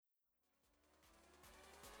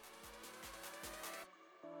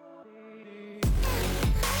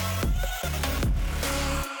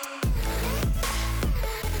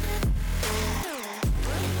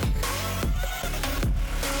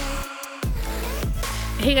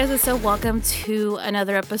Hey guys, what's up? Welcome to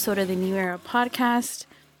another episode of the New Era podcast.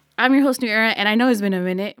 I'm your host, New Era, and I know it's been a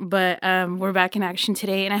minute, but we're back in action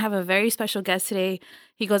today, and I have a very special guest today.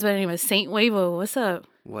 He goes by the name of Saint Wavo. What's up?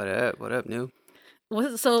 What up? What up, New?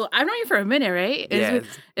 So I've known you for a minute, right? It's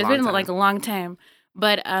Been like a long time.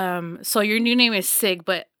 But so your new name is Sig,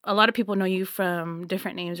 but a lot of people know you from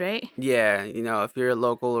different names, right? Yeah, if you're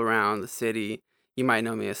local around the city, you might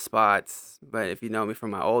know me as Spots. But if you know me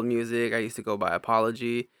from my old music, I used to go by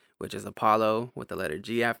Apology, which is Apollo with the letter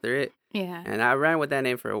G after it. Yeah. And I ran with that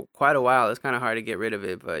name for quite a while. It's kind of hard to get rid of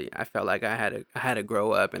it, but I felt like I had to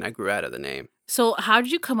grow up, and I grew out of the name. So how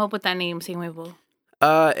did you come up with that name, Saint Wavo?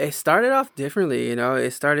 It started off differently.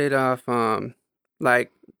 It started off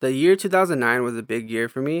like the year 2009 was a big year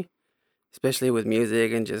for me, especially with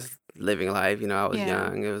music and just living life. I was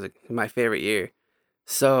young. It was my favorite year.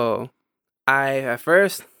 So at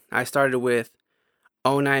first I started with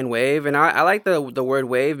 '09 Wave, and I like the word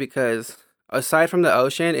wave because aside from the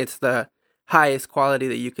ocean, it's the highest quality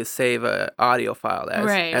that you could save a audio file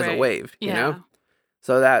as a wave.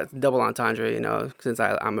 So that's double entendre. Since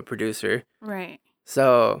I'm a producer. Right.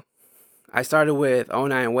 So I started with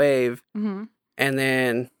 '09 Wave, Mm-hmm. and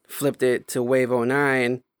then flipped it to Wave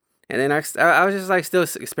 '09, and then I was just like still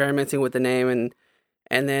experimenting with the name,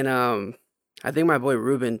 and then I think my boy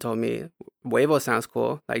Ruben told me Wavo sounds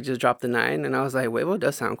cool, like just drop the 9, and I was like, Wavo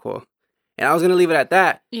does sound cool, and I was gonna leave it at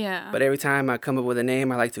that. Yeah. But every time I come up with a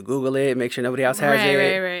name, I like to Google it, make sure nobody else has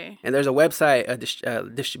it. Right. And there's a website, a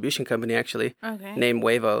distribution company actually, named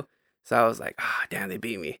Wavo. So I was like, damn, they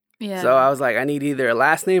beat me. Yeah. So I was like, I need either a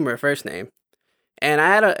last name or a first name. And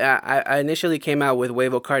I initially came out with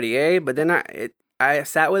Wavo Cartier, but then I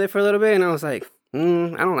sat with it for a little bit, and I was like, I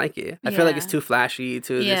don't like it. I feel like it's too flashy,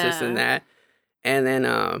 too this and that. And then,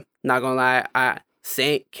 not gonna lie,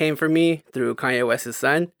 Saint came for me through Kanye West's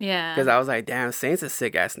son. Yeah. Because I was like, damn, Saint's a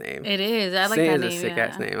sick ass name. It is. I like Saint that name. Saint is a sick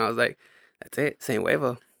ass name. I was like, that's it, Saint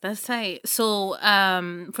Wavo. That's tight. So,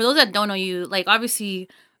 for those that don't know you, like obviously,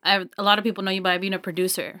 a lot of people know you by being a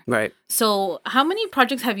producer. Right. So, how many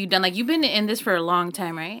projects have you done? Like, you've been in this for a long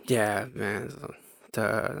time, right? Yeah, man.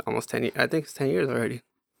 Almost 10 years. I think it's 10 years already.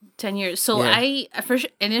 10 years. So, Yeah. I first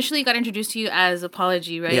initially got introduced to you as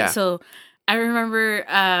Apology, right? Yeah. So, I remember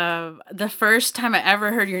the first time I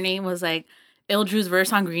ever heard your name was like Il Drew's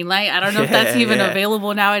verse on Greenlight. I don't know if that's even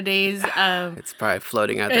available nowadays. It's probably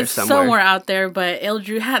floating out there It's somewhere. out there, but Il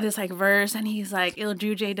Drew had this like verse, and he's like, Il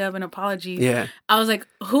Drew, J-Dub, and Apology. Yeah. I was like,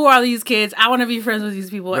 who are these kids? I want to be friends with these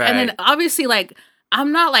people. Right. And then obviously, like,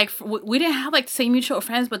 I'm not like, we didn't have like the same mutual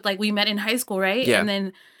friends, but like we met in high school, right? Yeah. And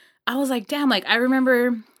then I was like, damn, like I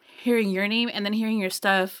remember hearing your name and then hearing your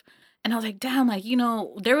stuff. And I was like, damn, like,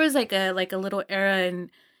 there was like a little era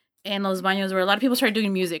in Los Baños where a lot of people started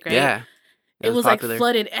doing music, right? Yeah. It was popular. like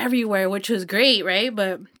flooded everywhere, which was great, right?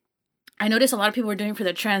 But I noticed a lot of people were doing it for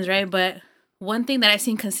the trends, right? But one thing that I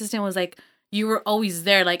seen consistent was like you were always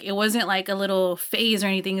there. Like it wasn't like a little phase or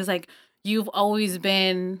anything. It's like you've always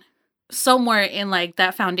been somewhere in like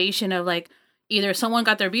that foundation of like either someone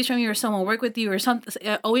got their beats from you or someone worked with you or something.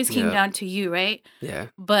 It always came down to you, right? Yeah.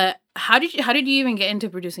 But how did you even get into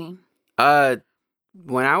producing?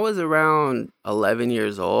 When I was around 11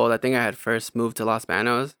 years old, I think I had first moved to Los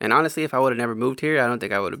Banos. And honestly, if I would have never moved here, I don't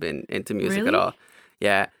think I would have been into music at all.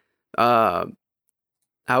 Yeah. I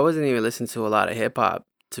wasn't even listening to a lot of hip hop,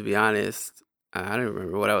 to be honest. I don't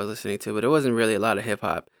remember what I was listening to, but it wasn't really a lot of hip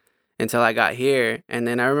hop until I got here. And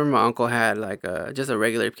then I remember my uncle had like just a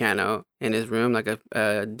regular piano in his room, like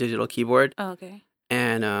a digital keyboard. Oh, okay.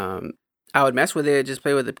 And I would mess with it, just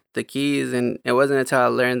play with the keys, and it wasn't until I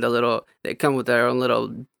learned they come with their own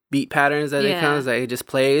little beat patterns that it comes, like it just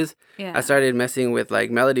plays. Yeah. I started messing with like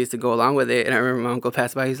melodies to go along with it, and I remember my uncle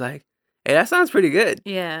passed by, he's like, hey, that sounds pretty good.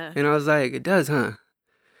 Yeah. And I was like, it does, huh?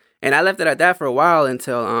 And I left it at that for a while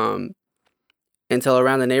until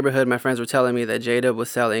around the neighborhood, my friends were telling me that J-Dub was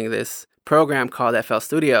selling this program called FL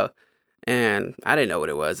Studio, and I didn't know what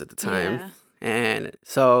it was at the time. Yeah. And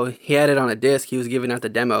so he had it on a disc, he was giving out the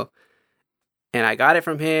demo. And I got it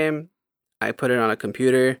from him. I put it on a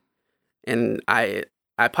computer, and I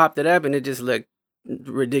popped it up, and it just looked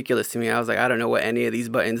ridiculous to me. I was like, I don't know what any of these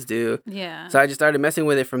buttons do. Yeah. So I just started messing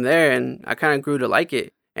with it from there, and I kind of grew to like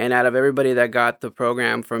it. And out of everybody that got the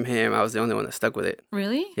program from him, I was the only one that stuck with it.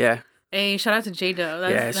 Really? Yeah. Hey, shout out to J-Dub.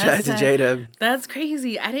 Shout out to J-Dub. That's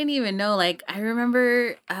crazy. I didn't even know. Like, I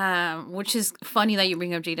remember, which is funny that you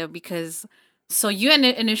bring up J-Dub because, so you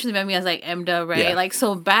initially met me as like M-Dub, right? Yeah. Like,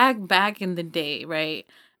 so back in the day, right?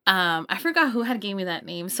 I forgot who had gave me that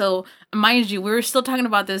name. So mind you, we were still talking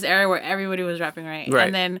about this era where everybody was rapping, right? Right.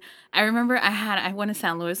 And then I remember I went to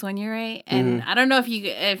San Luis one year, right? And Mm-hmm. I don't know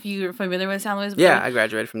if you're familiar with San Luis. Yeah, I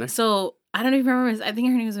graduated from there. So I don't even remember. I think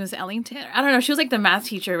her name was Miss Ellington. I don't know. She was like the math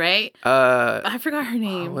teacher, right? I forgot her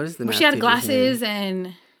name. What is the But math she had teacher's glasses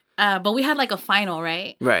name? and but we had like a final,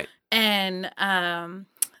 right? Right. And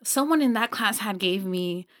someone in that class had gave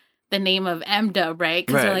me the name of M Dub, right?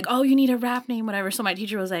 Because they're like, oh, you need a rap name, whatever. So my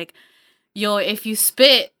teacher was like, yo, if you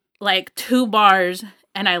spit like 2 bars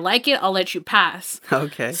and I like it, I'll let you pass.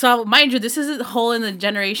 Okay. So mind you, this is a whole in the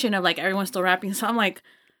generation of like everyone's still rapping. So I'm like,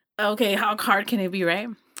 okay, how hard can it be, right?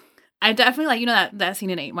 I definitely like, you know, that scene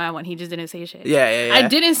in 8 Mile when he just didn't say shit. Yeah. I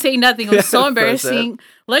didn't say nothing. It was so embarrassing.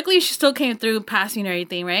 Luckily, she still came through passing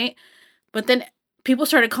everything, right? But then people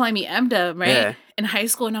started calling me M-Dub, right? Yeah. In high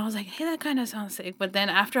school. And I was like, hey, that kind of sounds sick. But then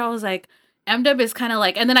after I was like, M-Dub is kind of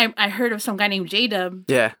like, and then I heard of some guy named J-Dub.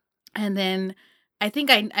 Yeah. And then I think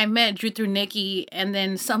I met Drew through Nikki. And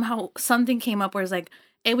then somehow something came up where it's like,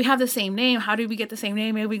 hey, we have the same name. How did we get the same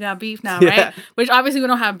name? Maybe we got beef now, right? Which obviously we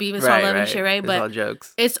don't have beef. It's all love and shit, right? But it's all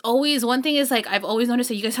jokes. It's always, one thing is like, I've always noticed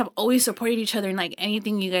that you guys have always supported each other in like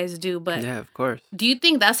anything you guys do. But yeah, of course. Do you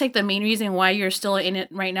think that's like the main reason why you're still in it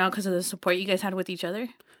right now, because of the support you guys had with each other?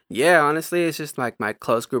 Yeah, honestly, it's just like my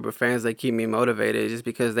close group of friends that keep me motivated just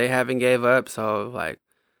because they haven't gave up. So like,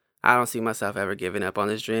 I don't see myself ever giving up on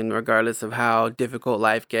this dream, regardless of how difficult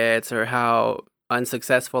life gets or how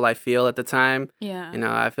unsuccessful I feel at the time. Yeah. You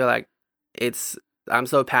know, I feel like I'm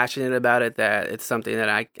so passionate about it that it's something that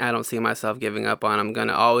I don't see myself giving up on. I'm going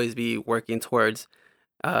to always be working towards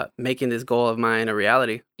making this goal of mine a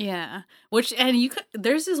reality. Yeah.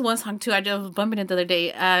 There's this one song too, I just was bumping it the other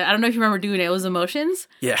day. I don't know if you remember doing it. It was Emotions.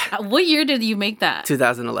 Yeah. What year did you make that?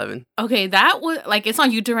 2011. Okay, that was like, it's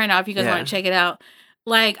on YouTube right now if you guys want to check it out.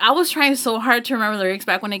 Like, I was trying so hard to remember the lyrics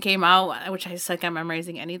back when it came out, which I suck at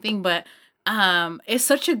memorizing anything, but it's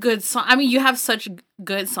such a good song. I mean, you have such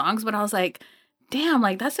good songs, but I was like, damn,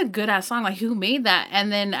 like that's a good ass song. Like, who made that?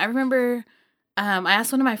 And then I remember I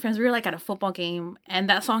asked one of my friends, we were like at a football game and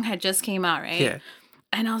that song had just came out, right? Yeah.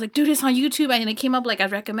 And I was like, dude, it's on YouTube. And it came up like I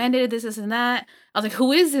recommended this and that. I was like,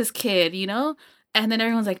 who is this kid, you know? And then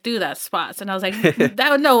everyone's like, dude, that's Spots. And I was like,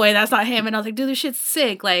 no way, that's not him. And I was like, dude, this shit's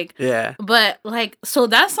sick. Like, yeah. But like, so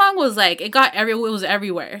that song was like, it was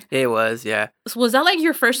everywhere. It was, yeah. So was that like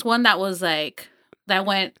your first one that was like, that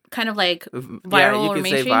went kind of like viral? Yeah, you could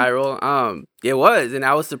say viral. It was, and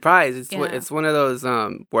I was surprised. It's one of those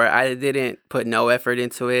where I didn't put no effort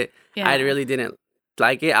into it. Yeah. I really didn't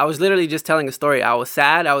like it. I was literally just telling a story. I was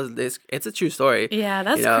sad. It's a true story. Yeah,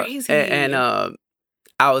 that's crazy. And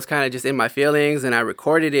I was kind of just in my feelings, and I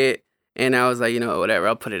recorded it, and I was like, whatever,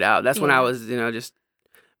 I'll put it out. That's when I was, just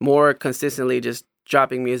more consistently just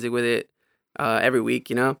dropping music with it every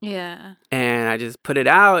week, Yeah. And I just put it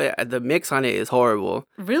out. The mix on it is horrible.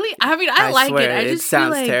 Really? I mean, I like it. It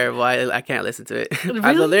sounds terrible. I can't listen to it.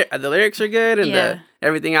 Really? The lyrics are good, and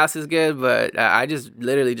everything else is good, but I just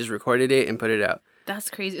literally just recorded it and put it out.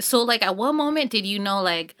 That's crazy. So, like, at what moment did you know,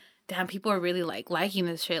 like, damn, people are really like liking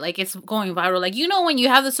this shit, like it's going viral? Like, when you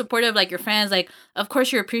have the support of like your friends, like of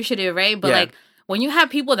course you're appreciative, right? But like when you have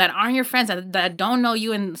people that aren't your friends that don't know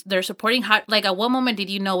you and they're supporting, like at what moment did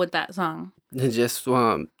you know with that song? Just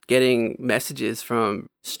getting messages from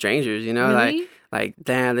strangers, really? like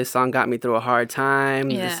damn, this song got me through a hard time.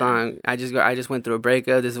 This song, I just went through a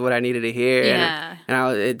breakup. This is what I needed to hear. Yeah.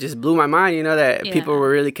 And it just blew my mind, that people were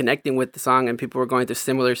really connecting with the song and people were going through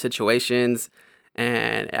similar situations.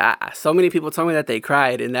 And so many people told me that they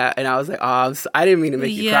cried, and I was like, oh, I didn't mean to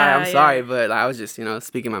make you cry. I'm sorry, but I was just,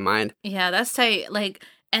 speaking my mind. Yeah, that's tight. Like,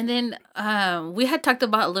 and then we had talked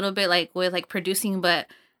about a little bit like with like producing, but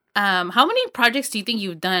how many projects do you think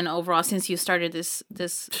you've done overall since you started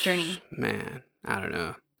this journey? Man, I don't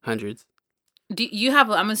know, hundreds. Do you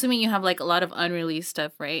have? I'm assuming you have like a lot of unreleased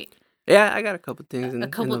stuff, right? Yeah, I got a couple things in the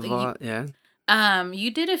vault. Yeah.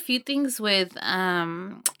 You did a few things with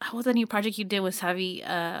what was the new project you did with Savi?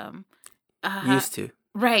 Used to.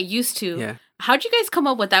 Right, Used to. Yeah. How'd you guys come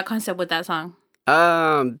up with that concept with that song?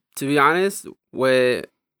 To be honest, I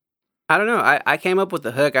don't know. I came up with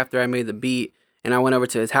the hook after I made the beat, and I went over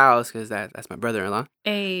to his house because that's my brother-in-law.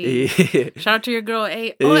 Hey, shout out to your girl.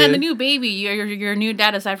 Hey, and the new baby, your new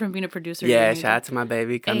dad aside from being a producer. Yeah, shout out to my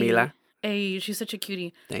baby Camila. Hey, she's such a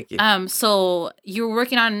cutie. Thank you. So you were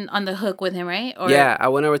working on the hook with him, right? Or... Yeah, I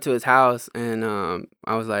went over to his house and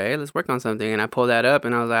I was like, hey, let's work on something. And I pulled that up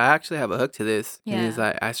and I was like, I actually have a hook to this. Yeah. And he's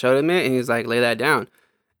like, I showed him it and he's like, lay that down.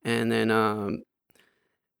 And then I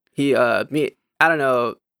don't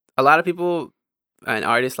know, a lot of people, an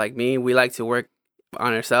artist like me, we like to work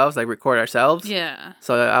on ourselves, like record ourselves. Yeah.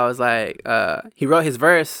 So I was like, he wrote his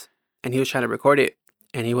verse and he was trying to record it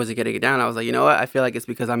and he wasn't getting it down. I was like, you know what? I feel like it's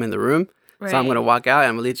because I'm in the room. Right. So I'm going to walk out and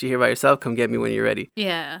I'm going to leave you here by yourself. Come get me when you're ready.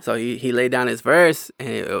 Yeah. So he laid down his verse and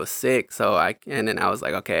it was sick. And then I was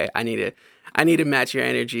like, okay, I need to match your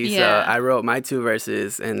energy. Yeah. So I wrote my 2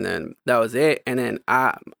 verses and then that was it. And then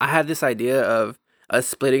I had this idea of us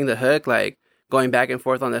splitting the hook, like going back and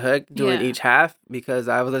forth on the hook, doing each half, because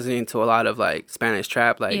I was listening to a lot of like Spanish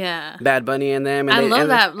trap, like Bad Bunny and them. And I love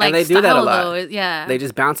that. Like, and they do that a lot. Though. Yeah. They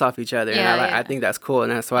just bounce off each other. And I think that's cool.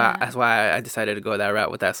 And that's why I decided to go that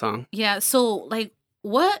route with that song. Yeah. So like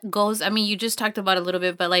what goes, I mean, you just talked about it a little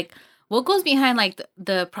bit, but like what goes behind like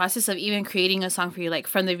the process of even creating a song for you? Like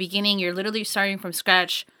from the beginning, you're literally starting from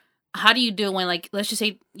scratch. How do you do it when, like, let's just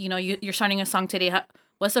say, you know, you're starting a song today.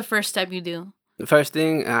 What's the first step you do? The first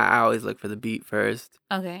thing, I always look for the beat first.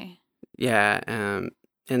 Okay. Yeah, and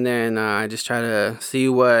then I just try to see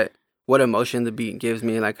what emotion the beat gives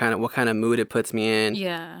me, like what kind of mood it puts me in.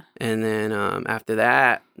 Yeah. And then after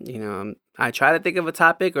that, you know, I try to think of a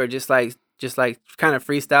topic or just like kind of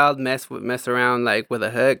freestyle, mess around like with a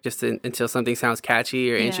hook until something sounds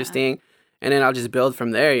catchy or interesting. And then I'll just build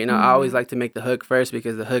from there. You know, I always like to make the hook first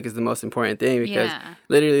because the hook is the most important thing. Because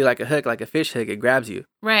literally, like a hook, like a fish hook, it grabs you.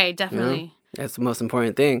 Right, definitely. You know? That's the most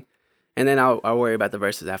important thing. And then I'll worry about the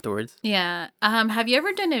verses afterwards. Yeah. Have you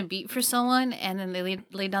ever done a beat for someone and then they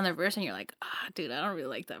laid down their verse and you're like, dude, I don't really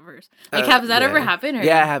like that verse. Like, has that ever happened? Or?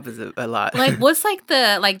 Yeah, it happens a lot. Like, what's like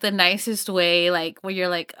the nicest way, like where you're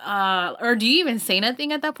like, or do you even say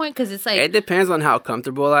nothing at that point? Because it's like, it depends on how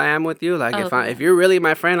comfortable I am with you. Like, if you're really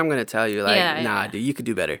my friend, I'm gonna tell you, like, dude, you could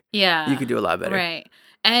do better. Yeah, you could do a lot better. Right.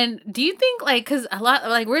 And do you think like, because a lot,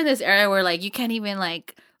 like we're in this era where like you can't even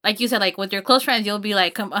like you said, like with your close friends, you'll be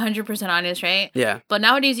like 100% honest, right? Yeah. But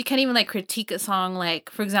nowadays, you can't even like critique a song. Like,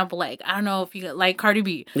 for example, like I don't know if you like Cardi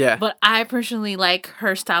B. Yeah. But I personally like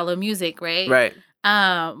her style of music, right? Right.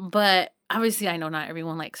 But obviously, I know not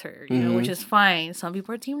everyone likes her, you know, which is fine. Some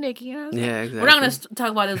people are Team Nicki, you know. Yeah, exactly. We're not gonna talk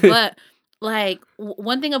about this, but like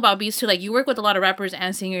one thing about beats too, like you work with a lot of rappers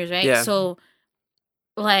and singers, right? Yeah. So,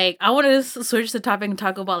 like, I want to switch the topic and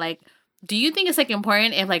talk about like, do you think it's like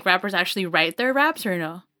important if like rappers actually write their raps or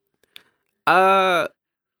no?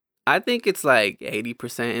 I think it's like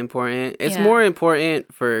 80% important. It's more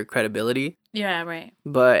important for credibility. Yeah, right.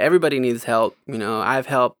 But everybody needs help. You know, I've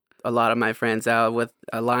helped a lot of my friends out with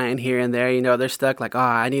a line here and there. You know, they're stuck like, oh,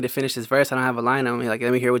 I need to finish this verse. I don't have a line. I'm like,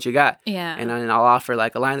 let me hear what you got. Yeah. And then I'll offer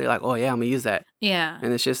like a line. They're like, oh, yeah, I'm going to use that. Yeah.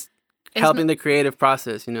 And it's just helping the creative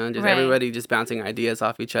process, you know, just everybody just bouncing ideas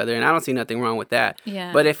off each other. And I don't see nothing wrong with that.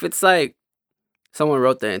 Yeah. But if it's like, someone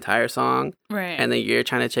wrote the entire song, right, and then you're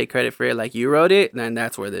trying to take credit for it like you wrote it, then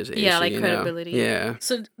that's where there's an issue. Yeah, like credibility. Yeah.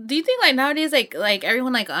 So do you think like nowadays like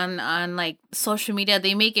everyone like on like social media,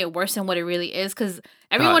 they make it worse than what it really is? Because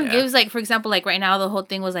everyone gives like, for example, like right now the whole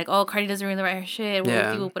thing was like, oh, Cardi doesn't really write her shit,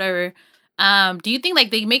 whatever. Do you think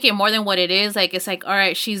like they make it more than what it is? Like it's like, all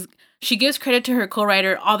right, she gives credit to her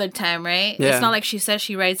co-writer all the time, right? Yeah. It's not like she says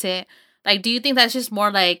she writes it. Like, do you think that's just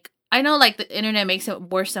more like, I know like the internet makes it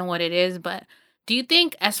worse than what it is, but do you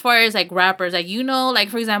think as far as like rappers, like, you know, like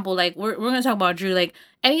for example, like we're gonna talk about Drew, like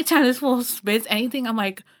anytime this fool spits anything, I'm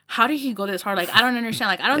like, how did he go this hard? Like I don't understand.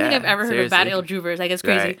 Like I don't think I've ever heard a bad ill Drew verse. Like it's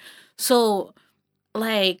crazy. Right. So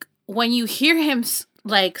like when you hear him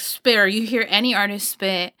like spit or you hear any artist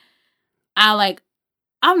spit,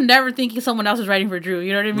 I'm never thinking someone else is writing for Drew.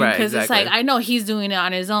 You know what I mean? Because it's like I know he's doing it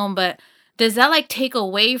on his own, but does that like take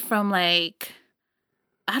away from like,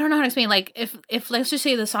 I don't know how to explain. Like, if let's just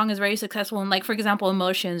say the song is very successful and, like, for example,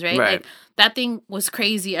 Emotions, right? Like, that thing was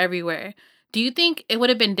crazy everywhere. Do you think it would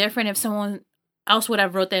have been different if someone else would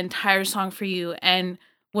have wrote the entire song for you? And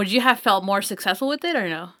would you have felt more successful with it or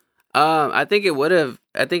no? I think it would have.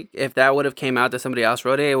 I think if that would have came out that somebody else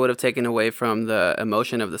wrote it, it would have taken away from the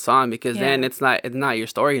emotion of the song because then it's not your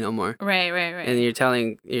story no more. Right. And you're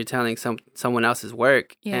telling someone else's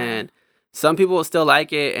work. Yeah. And some people will still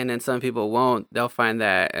like it, and then some people won't. They'll find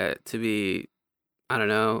that to be, I don't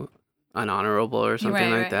know, unhonorable or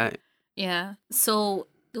something like that. Yeah. So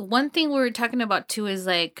the one thing we were talking about too is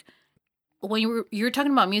like when you were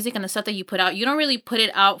talking about music and the stuff that you put out, you don't really put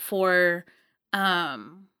it out for,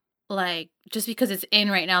 like just because it's in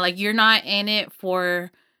right now. Like you're not in it for,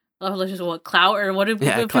 clout or what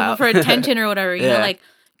people for attention or whatever. You know, like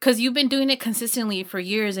because you've been doing it consistently for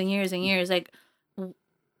years and years and years. Like,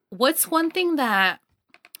 what's one thing that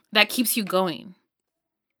keeps you going?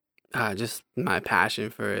 Just my passion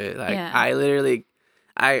for it. Like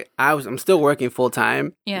I I'm still working full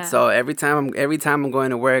time. Yeah. So every time I'm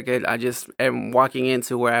going to work, I just am walking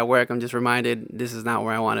into where I work. I'm just reminded this is not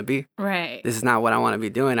where I want to be. Right. This is not what I want to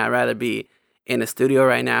be doing. I'd rather be in a studio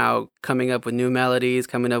right now, coming up with new melodies,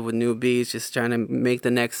 coming up with new beats, just trying to make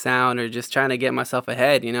the next sound, or just trying to get myself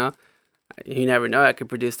ahead. You know, you never know. I could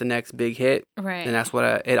produce the next big hit. Right. And that's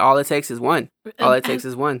what all it takes is one. All it takes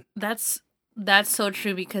is one. That's so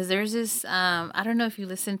true, because there's this I don't know if you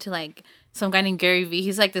listen to like some guy named Gary Vee.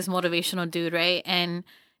 He's like this motivational dude, right? And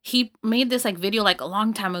he made this like video like a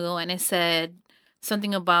long time ago, and it said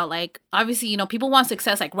something about like, obviously, you know, people want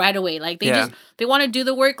success like right away. Like they want to do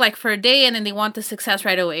the work like for a day, and then they want the success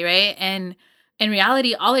right away, right? And in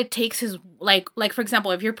reality, all it takes is like for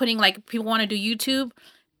example, if you're putting like, people want to do YouTube,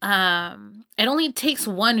 it only takes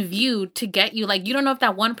one view to get you. Like, you don't know if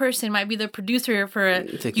that one person might be the producer for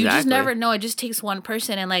Exactly. You just never know. It just takes one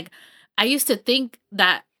person. And like, I used to think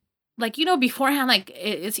that, like, you know, beforehand, like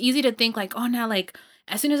it's easy to think like, oh, now like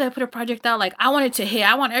as soon as I put a project out, like I want it to hit,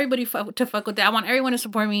 I want everybody to fuck with it, I want everyone to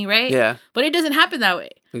support me, right? Yeah. But it doesn't happen that way.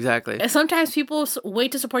 Exactly. And sometimes people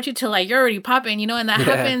wait to support you till like you're already popping, you know, and that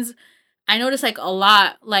happens. I notice like a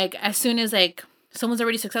lot. Like as soon as like someone's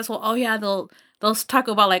already successful, oh yeah, they'll talk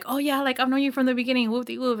about like, oh yeah, like I've known you from the beginning, whoop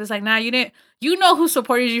de whoop. It's like, nah, you didn't. You know who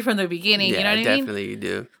supported you from the beginning. Yeah, you know what I mean? Definitely you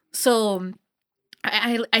do. So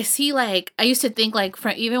I see, like, I used to think like,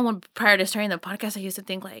 even when prior to starting the podcast, I used to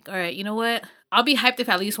think like, all right, you know what? I'll be hyped if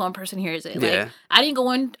at least one person hears it. Like, I didn't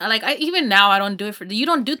go in, like, even now I don't do it you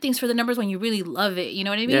don't do things for the numbers when you really love it. You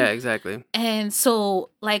know what I mean? Yeah, exactly. And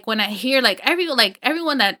so like when I hear like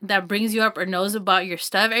everyone that brings you up or knows about your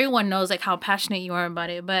stuff, everyone knows like how passionate you are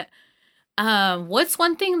about it. But what's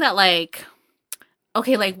one thing that like,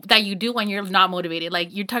 okay, like that you do when you're not motivated?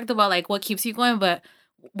 Like you talked about like what keeps you going, but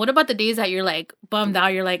what about the days that you're like bummed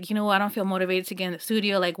out? You're like, you know what, I don't feel motivated to get in the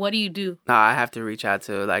studio. Like, what do you do? No, I have to reach out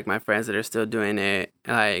to like my friends that are still doing it.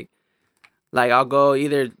 Like I'll go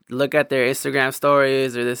either look at their Instagram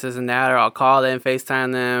stories or this and that, or I'll call them,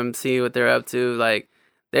 FaceTime them, see what they're up to. Like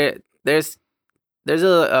there's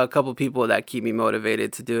a couple people that keep me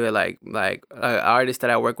motivated to do it. Like an artist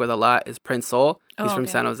that I work with a lot is Prince Soul. He's from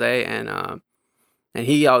San Jose, and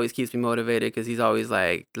he always keeps me motivated because he's always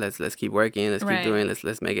like, let's keep working, let's keep doing,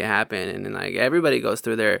 let's make it happen. And then like everybody goes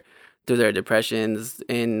through their depressions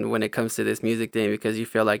when it comes to this music thing, because you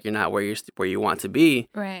feel like you're not where you want to be.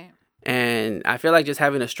 Right. And I feel like just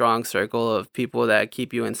having a strong circle of people that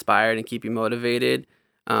keep you inspired and keep you motivated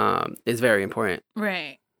is very important.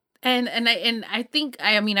 Right. And I think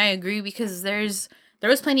I agree, because there was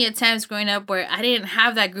plenty of times growing up where I didn't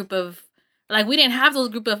have that group of, like, we didn't have those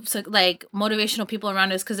group of like motivational people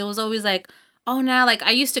around us, because it was always like, oh, now like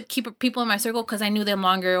I used to keep people in my circle because I knew them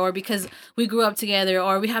longer, or because we grew up together,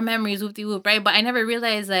 or we have memories, whoop de whoop, right? But I never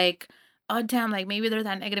realized like, oh damn, like maybe they're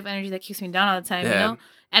that negative energy that keeps me down all the time, you know?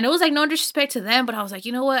 And it was like no disrespect to them, but I was like,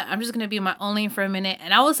 you know what? I'm just gonna be in my own lane for a minute,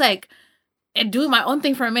 and I was like, and doing my own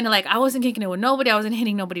thing for a minute. Like I wasn't kicking it with nobody, I wasn't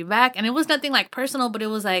hitting nobody back, and it was nothing like personal, but it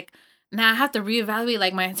was like, now I have to reevaluate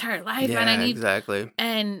like my entire life, and I need exactly.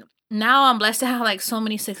 And now I'm blessed to have like so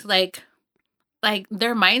many like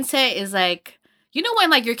their mindset is like, you know, when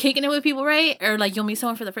like you're kicking it with people, right? Or like you'll meet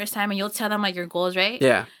someone for the first time and you'll tell them like your goals, right?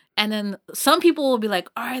 Yeah. And then some people will be like,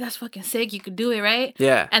 all right, that's fucking sick, you could do it, right?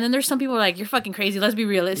 Yeah. And then there's some people who are like, you're fucking crazy, let's be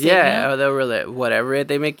realistic. Yeah, you know? or they'll really, whatever,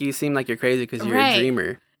 they make you seem like you're crazy because you're a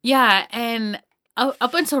dreamer. Yeah, and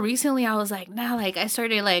up until recently, I was like, nah, like I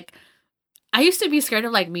started like, I used to be scared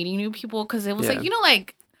of like meeting new people, because it was like, you know,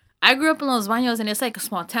 like I grew up in Los Baños, and it's like a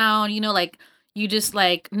small town, you know, like you just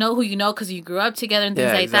like know who you know because you grew up together and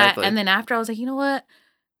things like that. And then after I was like, you know what?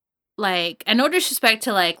 Like, and no disrespect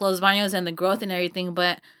to like Los Baños and the growth and everything,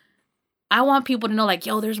 but I want people to know like,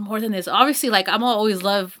 yo, there's more than this. Obviously, like I'm always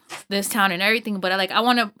love this town and everything, but I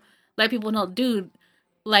want to let people know, dude,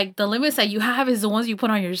 like the limits that you have is the ones you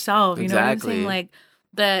put on yourself. You know what I'm saying? Like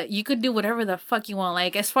you could do whatever the fuck you want.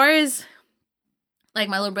 Like as far as like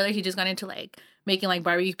my little brother, he just got into like making like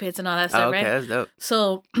barbecue pits and all that stuff, right? That's dope.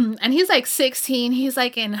 So, and he's like 16. He's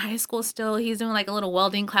like in high school still. He's doing like a little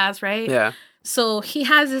welding class, right? Yeah. So he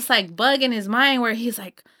has this like bug in his mind where he's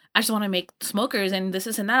like, I just want to make smokers and this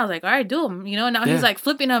and that. I was like, all right, do them. You know, now he's like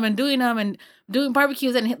flipping them and doing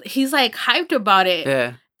barbecues, and he's like hyped about it.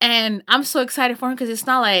 Yeah. And I'm so excited for him, because it's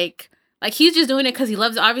not like he's just doing it because he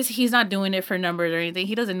loves it. Obviously, he's not doing it for numbers or anything.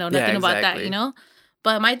 He doesn't know nothing about that, you know?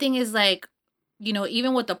 But my thing is like, you know,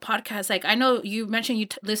 even with the podcast, like I know you mentioned you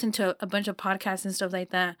listen to a bunch of podcasts and stuff like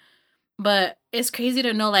that, but it's crazy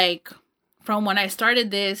to know like from when I started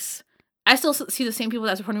this, I still see the same people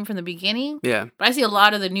that supported me from the beginning. Yeah. But I see a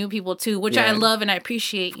lot of the new people too, which I love and I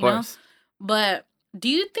appreciate, you know? But do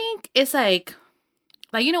you think it's like,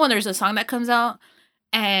 like, you know, when there's a song that comes out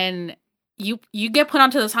and you get put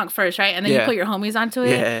onto the song first, right? And then you put your homies onto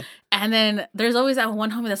it. Yeah. And then there's always that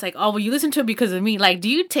one homie that's like, oh, well, you listen to it because of me. Like, do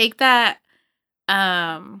you take that?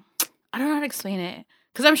 I don't know how to explain it.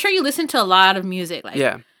 Because I'm sure you listen to a lot of music.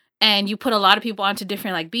 Like, and you put a lot of people onto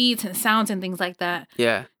different like beats and sounds and things like that.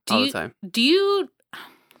 Yeah, all the time. Do you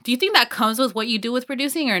think that comes with what you do with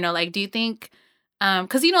producing or no? Like, do you think,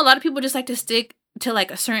 because, you know, a lot of people just like to stick to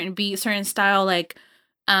like a certain beat, certain style, like,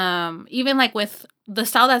 even like with the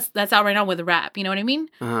style that's out right now with rap, you know what I mean?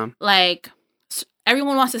 Like,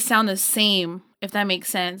 everyone wants to sound the same, if that makes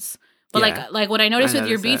sense. But like what I noticed with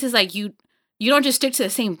your beats is like you don't just stick to the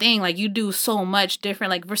same thing. Like, you do so much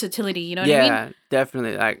different, like, versatility, you know what I mean? Yeah,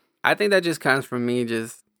 definitely. Like, I think that just comes from me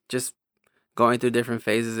just going through different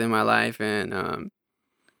phases in my life and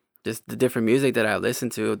just the different music that I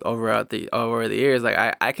listen to over the years.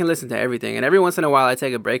 Like, I can listen to everything, and every once in a while I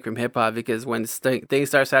take a break from hip hop because when things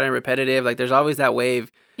start sounding repetitive, like there's always that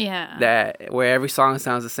wave that where every song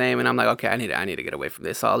sounds the same, and I'm like, okay, I need to get away from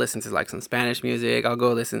this. So I'll listen to like some Spanish music. I'll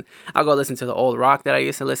go listen to the old rock that I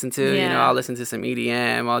used to listen to. You know, I'll listen to some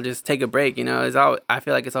EDM. I'll just take a break. You know, I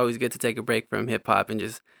feel like it's always good to take a break from hip hop and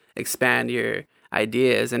just expand your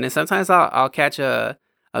ideas. And then sometimes I'll catch a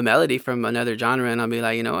melody from another genre and I'll be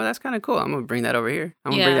like, you know what, that's kind of cool. I'm gonna bring that over here.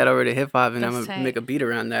 I'm gonna bring that over to hip hop and I'm gonna make a beat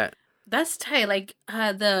around that. That's tight. Like,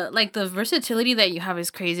 the versatility that you have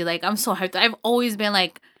is crazy. Like, I'm so hyped. I've always been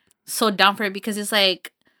like so down for it because it's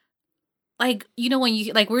like, you know, when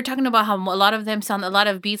you, like, we were talking about how a lot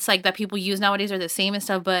of beats like that people use nowadays are the same and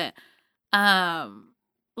stuff, but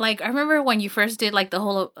like, I remember when you first did like the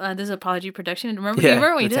whole this apology production. Remember? Yeah, you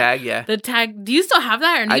remember when the you tag, did the tag? Do you still have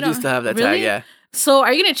that? Or I do still have that really? tag, yeah. So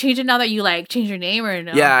are you gonna change it now that you like change your name or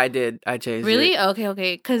no? Yeah, I did. I changed it. Really?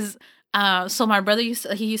 Okay. Because so my brother used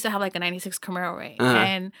to have like a '96 Camaro, right?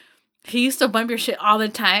 And he used to bump your shit all the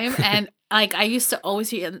time, and like I used to always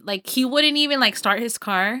hear, like, he wouldn't even like start his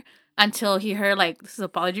car until he heard like this is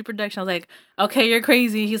apology production. I was like, okay, you're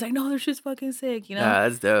crazy. He's like, no, this shit's fucking sick, you know? Yeah,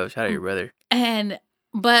 that's dope. Shout out your brother.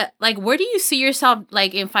 But like, where do you see yourself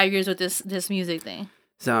like in 5 years with this music thing?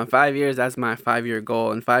 So in 5 years, that's my 5-year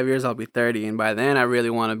goal. In 5 years, I'll be 30. And by then, I really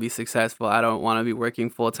want to be successful. I don't want to be working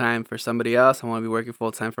full-time for somebody else. I want to be working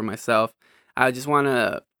full-time for myself. I want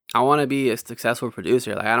to be a successful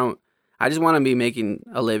producer. Like, I just want to be making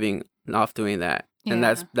a living off doing that. Yeah. And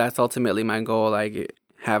that's ultimately my goal. Like,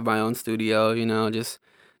 have my own studio, you know,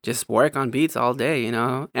 just work on beats all day, you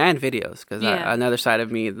know, and videos. Because another side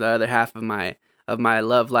of me, the other half of my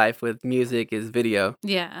love life with music is video.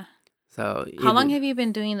 Yeah. So how long have you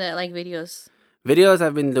been doing the like videos? Videos,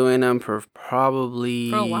 I've been doing them for probably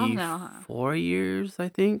for a while now, huh? 4 years, I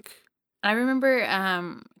think. I remember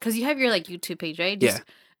because you have your like YouTube page, right? Yeah.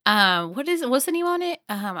 What's the name on it?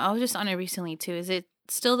 I was just on it recently too. Is it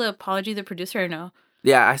still the Apology the Producer or no?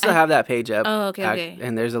 Yeah, I still have that page up. Oh, okay.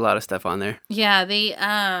 And there's a lot of stuff on there. Yeah, they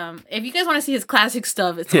if you guys want to see his classic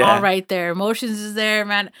stuff, it's all right there. Emotions is there,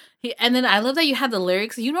 man. And then I love that you have the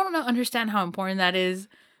lyrics. You don't understand how important that is.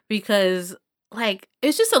 Because, like,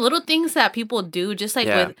 it's just the little things that people do, just like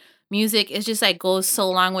with music, it's just like goes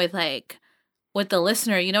so long with like with the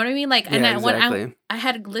listener, you know what I mean? Like, and exactly.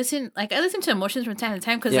 I listened to Emotions from time to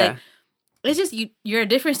time because like it's just you're at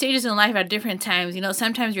different stages in life at different times, you know.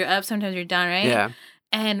 Sometimes you're up, sometimes you're down, right? Yeah.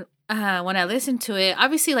 And when I listen to it,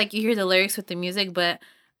 obviously like you hear the lyrics with the music, but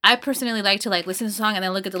I personally like to like listen to the song and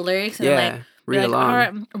then look at the lyrics and like read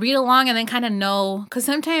along and then kind of know, because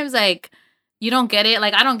sometimes like you don't get it.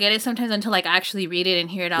 Like, I don't get it sometimes until, like, I actually read it and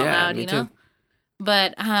hear it out loud, you know? Too.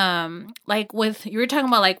 But, like, you were talking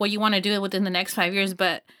about, like, what you want to do within the next 5 years,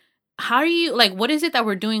 but how are you, like, what is it that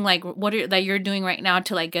we're doing, like, that you're doing right now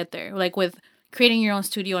to, like, get there? Like, with creating your own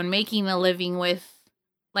studio and making a living with,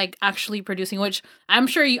 like, actually producing, which I'm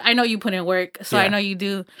sure I know you put in work, so I know you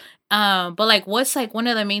do. But, like, what's, like, one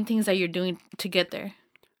of the main things that you're doing to get there?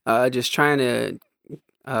 Just trying to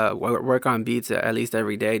work on beats at least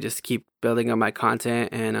every day, just keep building up my content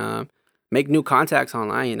and make new contacts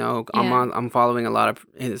online, you know. I'm following a lot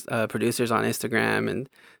of producers on Instagram and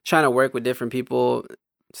trying to work with different people,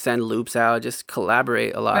 send loops out, just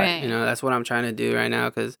collaborate a lot. Right. You know, that's what I'm trying to do right now,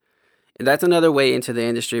 because that's another way into the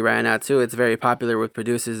industry right now too. It's very popular with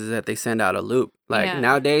producers is that they send out a loop. Like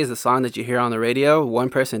nowadays, the song that you hear on the radio,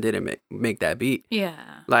 one person didn't make that beat. Yeah.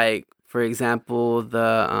 Like, for example,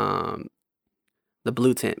 the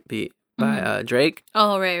Blue Tint beat by Drake.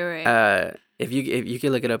 Oh, right. If you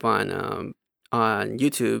can look it up on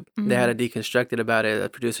YouTube, they had a deconstructed about it. A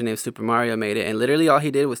producer named Super Mario made it, and literally all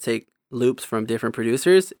he did was take loops from different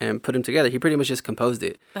producers and put them together. He pretty much just composed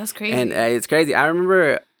it. That's crazy. And it's crazy. I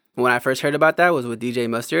remember when I first heard about that was with DJ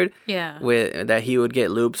Mustard. Yeah. With that he would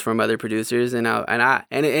get loops from other producers, and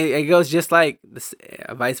it goes just like this,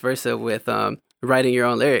 vice versa with writing your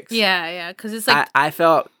own lyrics. Yeah, because it's like I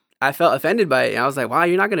felt offended by it. I was like, wow,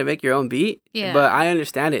 you're not gonna make your own beat. Yeah. But I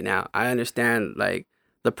understand it now. I understand like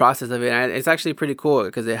the process of it. And it's actually pretty cool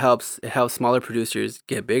because it helps smaller producers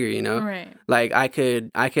get bigger, you know? Right. Like I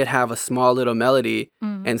could have a small little melody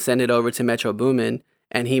and send it over to Metro Boomin,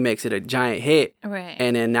 and he makes it a giant hit. Right.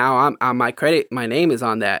 And then now my name is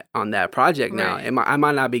on that project now. Right. And I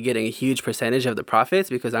might not be getting a huge percentage of the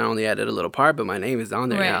profits because I only added a little part, but my name is on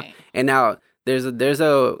there now. And now there's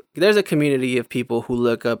a community of people who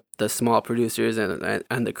look up the small producers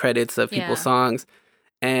and the credits of people's songs.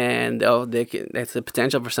 And it's a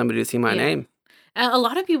potential for somebody to see my name. A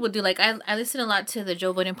lot of people do. Like I listen a lot to the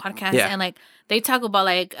Joe Budden podcast, and like they talk about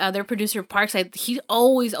like their producer Parks. Like he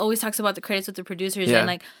always talks about the credits with the producers, and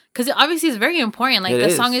like because obviously it's very important. Like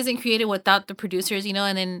the song isn't created without the producers, you know.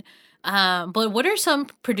 And then, but what are some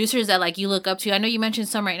producers that like you look up to? I know you mentioned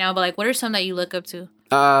some right now, but like what are some that you look up to?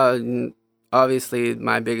 Obviously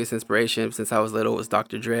my biggest inspiration since I was little was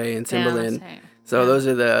Dr. Dre and Timbaland. Yeah, so those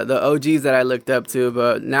are the OGs that I looked up to.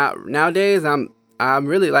 But nowadays I'm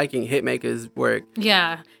really liking Hitmaker's work.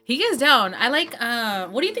 Yeah, he gets down. I like.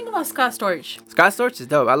 What do you think about Scott Storch? Scott Storch is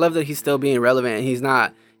dope. I love that he's still being relevant. And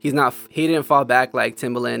he didn't fall back like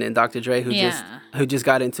Timbaland and Dr. Dre who just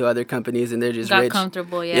got into other companies and they're just got rich.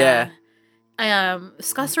 Comfortable. Yeah.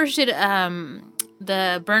 Scott Storch did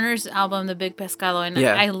the Burners album, The Big Pescado, and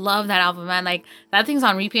I love that album, man. Like that thing's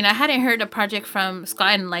on repeat. And I hadn't heard a project from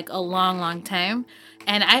Scott in like a long time,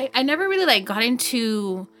 and I never really like got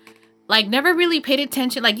into. Like, never really paid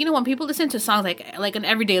attention. Like, you know, when people listen to songs, like an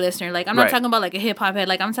everyday listener. Like, I'm not talking about, like, a hip-hop head.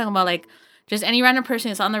 Like, I'm talking about, like, just any random person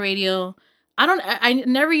that's on the radio. I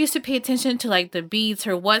never used to pay attention to, like, the beats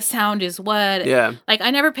or what sound is what. Yeah. Like,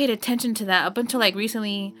 I never paid attention to that up until, like,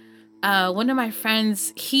 recently. One of my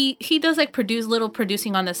friends, he does, like,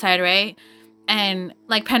 producing on the side, right? And,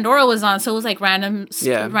 like, Pandora was on, so it was, like, random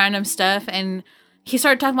stuff. And he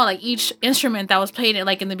started talking about, like, each instrument that was played,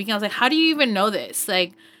 like, in the beginning. I was like, how do you even know this?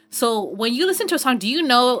 Like... So when you listen to a song, do you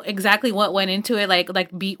know exactly what went into it, like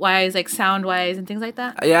beat wise, like sound wise, and things like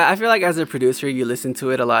that? Yeah, I feel like as a producer, you listen to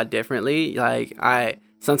it a lot differently. Like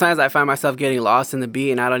sometimes I find myself getting lost in the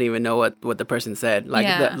beat, and I don't even know what the person said.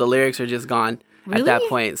 Like the lyrics are just gone at that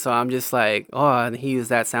point. So I'm just like, oh, he used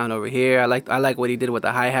that sound over here. I like what he did with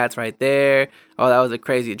the hi hats right there. Oh, that was a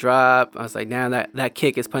crazy drop. I was like, damn, that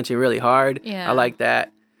kick is punching really hard. Yeah, I like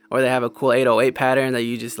that. Or they have a cool 808 pattern that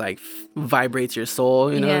you just like vibrates your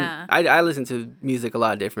soul, you know? Yeah. I listen to music a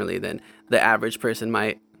lot differently than the average person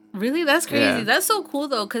might. Really? That's crazy. Yeah. That's so cool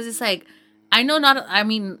though, because it's like, like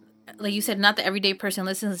you said, not the everyday person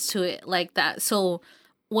listens to it like that. So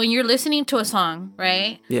when you're listening to a song,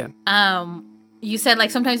 right? Yeah. You said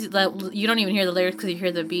like sometimes you don't even hear the lyrics because you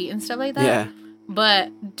hear the beat and stuff like that. Yeah.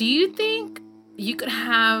 But do you think you could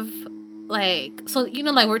have... Like, so, you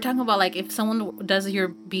know, like, we're talking about, like, if someone does your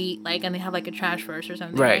beat, like, and they have, like, a trash verse or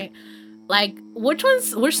something, right? Like, which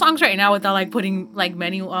songs right now, without, like, putting, like,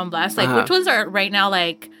 many on blast, like, which ones are right now,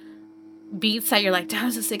 like, beats that you're like, damn,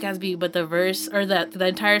 it's a sick-ass beat, but the verse, or the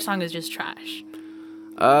entire song is just trash?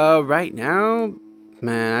 Right now,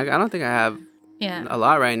 man, I don't think I have a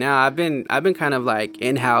lot right now. I've been kind of, like,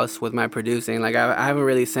 in-house with my producing. Like, I haven't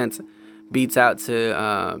really sent beats out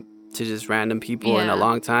to just random people in a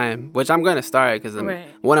long time, which I'm going to start because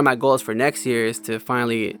one of my goals for next year is to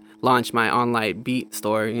finally launch my online beat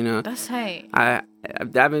store, you know. That's right.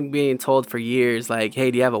 I've been being told for years, like, hey,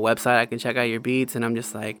 do you have a website I can check out your beats? And I'm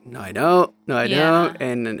just like, no, I don't.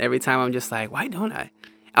 And then every time I'm just like, why don't I?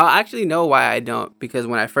 I'll actually know why I don't, because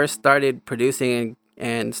when I first started producing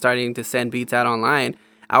and starting to send beats out online,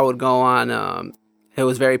 I would go on, it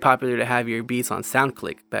was very popular to have your beats on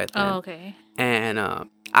SoundClick back then. Oh, okay. And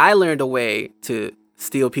I learned a way to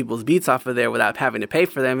steal people's beats off of there without having to pay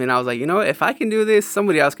for them. And I was like, you know what? If I can do this,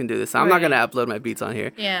 somebody else can do this. So I'm not going to upload my beats on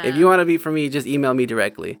here. Yeah. If you want a beat from me, just email me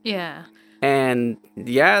directly. Yeah. And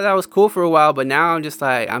yeah, that was cool for a while. But now I'm just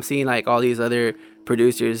like, I'm seeing like all these other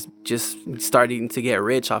producers just starting to get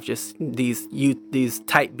rich off just these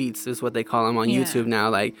type beats is what they call them on YouTube now.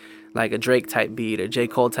 Like a Drake type beat or J.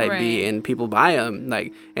 Cole type beat, and people buy them.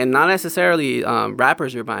 Like, and not necessarily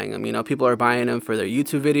rappers are buying them. You know, people are buying them for their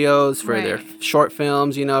YouTube videos, for their short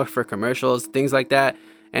films, you know, for commercials, things like that.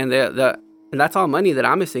 And and that's all money that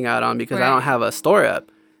I'm missing out on because I don't have a store up.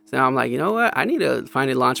 So now I'm like, you know what? I need to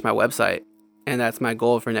finally launch my website, and that's my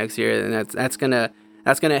goal for next year. And that's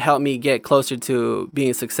gonna help me get closer to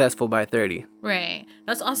being successful by 30. Right.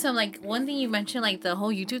 That's awesome. Like, one thing you mentioned, like, the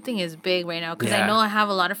whole YouTube thing is big right now. Because I know I have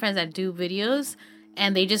a lot of friends that do videos.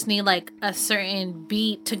 and they just need like a certain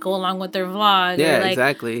beat to go along with their vlog. Yeah, or, like,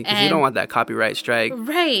 exactly. Because you don't want that copyright strike.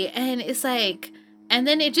 Right. And it's like, and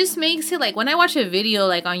then it just makes it like when I watch a video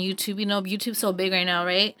like on YouTube, you know, YouTube's so big right now,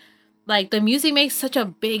 right? Like the music makes such a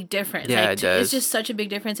big difference. Yeah, like, it does. It's just such a big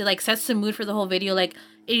difference. It like sets the mood for the whole video. Like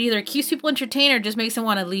it either keeps people entertained or just makes them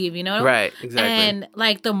want to leave, you know? Right, exactly. And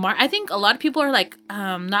like I think a lot of people are like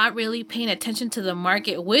not really paying attention to the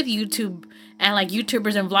market with YouTube and like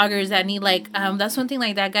YouTubers and vloggers that need like that's one thing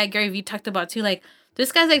like that guy Gary Vee talked about too. Like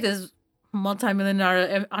this guy's like this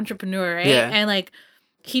multi-millionaire entrepreneur, right? Yeah. And like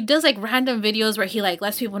he does like random videos where he like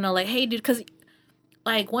lets people know like, hey dude, because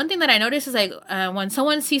like one thing that I noticed is like when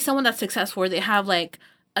someone sees someone that's successful, or they have like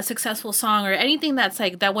a successful song or anything that's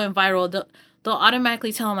like that went viral, they'll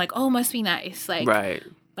automatically tell them like, oh, must be nice, like right,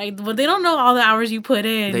 like, but they don't know all the hours you put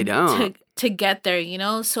in. They don't to get there, you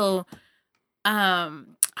know. So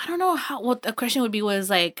I don't know what the question would be was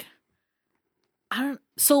like,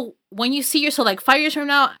 so when you see yourself like 5 years from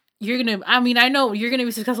now, you're gonna, I mean, I know you're gonna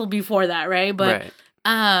be successful before that, right? But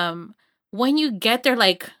when you get there,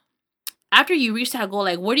 like after you reach that goal,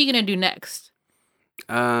 like what are you gonna do next?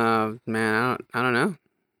 Man, I don't know.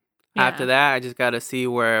 Yeah. After that, I just gotta see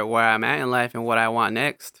where I'm at in life and what I want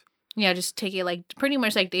next. Yeah, just take it like pretty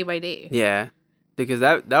much like day by day. Yeah, because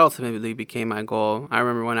that ultimately became my goal. I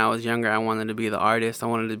remember when I was younger, I wanted to be the artist. I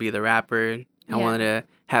wanted to be the rapper. I wanted to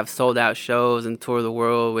have sold out shows and tour the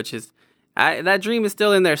world, which is, that dream is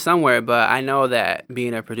still in there somewhere. But I know that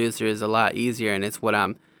being a producer is a lot easier, and it's what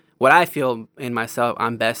I feel in myself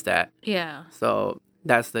I'm best at. Yeah. So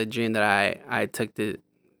that's the dream that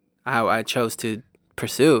I chose to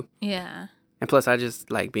pursue. Yeah. And plus, I just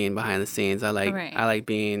like being behind the scenes. I like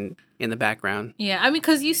being in the background. Yeah, I mean,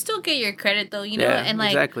 because you still get your credit, though, you know? Yeah, and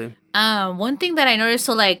like, exactly. One thing that I noticed,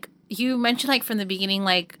 so, like, you mentioned, like, from the beginning,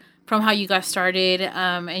 like, from how you got started,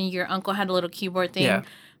 and your uncle had a little keyboard thing. Yeah.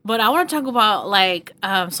 But I want to talk about, like,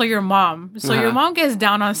 so your mom. So your mom gets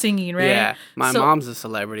down on singing, right? Yeah, my mom's a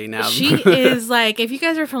celebrity now. She is, like, if you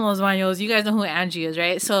guys are from Los Baños, you guys know who Angie is,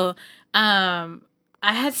 right? So,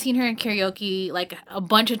 I had seen her in karaoke like a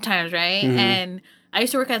bunch of times, right? Mm-hmm. And I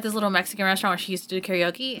used to work at this little Mexican restaurant where she used to do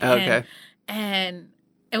karaoke. And, and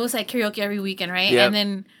it was like karaoke every weekend, right? Yep. And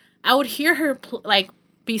then I would hear her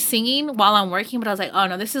be singing while I'm working, but I was like, oh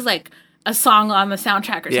no, this is like a song on the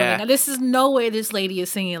soundtrack or something. Yeah. This is no way this lady is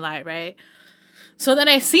singing live, right? So then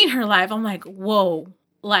I seen her live. I'm like, whoa.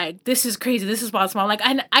 Like, this is crazy. This is possible. Like,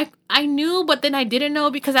 I knew, but then I didn't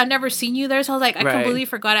know because I've never seen you there. So I was like, I completely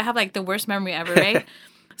forgot. I have, like, the worst memory ever, right?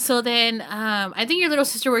 So then I think your little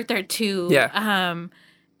sister worked there, too. Yeah.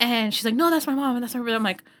 And she's like, no, that's my mom. And that's my brother. I'm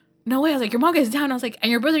like, no way. I was like, your mom gets down. I was like,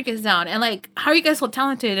 and your brother gets down. And, like, how are you guys so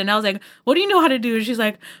talented? And I was like, what do you know how to do? And she's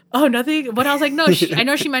like, oh, nothing. But I was like, no, I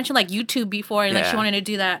know she mentioned, like, YouTube before. And, like, she wanted to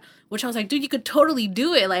do that. Which I was like, dude, you could totally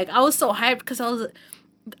do it. Like, I was so hyped because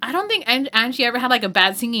I don't think Angie ever had, like, a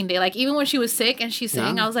bad singing day. Like, even when she was sick and she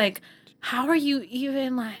sang, I was like, how are you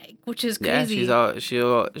even, like, which is crazy. Yeah,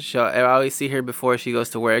 she'll I always see her before she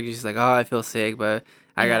goes to work. She's like, oh, I feel sick, but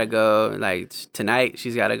I gotta go, like, tonight.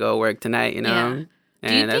 She's gotta go work tonight, you know? Yeah.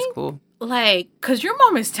 And that's cool. Like, because your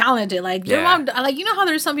mom is talented. Like, your mom, like, you know how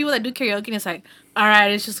there's some people that do karaoke and it's like, all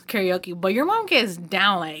right, it's just karaoke. But your mom gets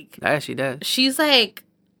down, like. Yeah, she does. She's, like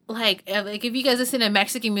if you guys listen to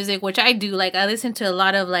Mexican music, which I do, like I listen to a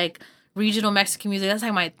lot of like regional Mexican music. That's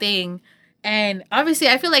like my thing. And obviously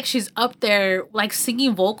I feel like she's up there like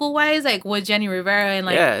singing vocal wise, like with Jenny Rivera and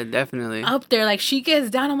like yeah, definitely up there. Like she gets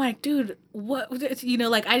down. I'm like, dude, what? You know,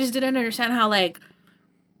 like I just didn't understand how like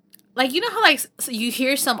you know how like you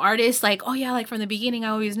hear some artists like, oh yeah, like from the beginning I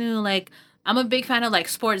always knew like I'm a big fan of like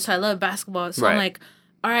sports, so I love basketball. So I'm like,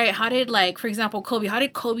 all right, how did like for example Kobe? How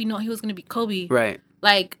did Kobe know he was gonna be Kobe? Right.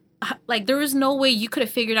 Like there was no way you could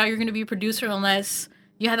have figured out you're going to be a producer unless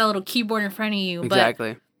you had that little keyboard in front of you.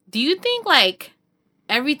 Exactly. But do you think, like,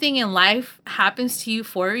 everything in life happens to you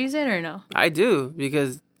for a reason or no? I do,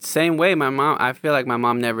 because same way I feel like my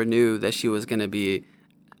mom never knew that she was going to be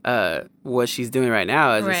what she's doing right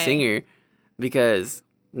now as a singer, because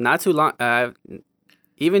not too long,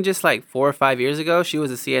 even just like 4 or 5 years ago, she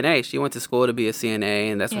was a CNA. She went to school to be a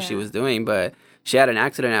CNA, and that's what she was doing, but she had an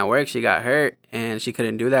accident at work. She got hurt, and she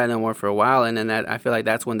couldn't do that no more for a while. And then I feel like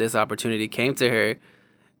that's when this opportunity came to her,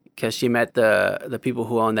 because she met the people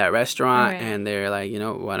who own that restaurant, and they're like, you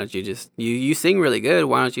know, why don't you just you sing really good?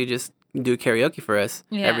 Why don't you just do karaoke for us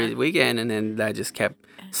every weekend? And then that just kept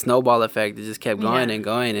snowball effect. It just kept going and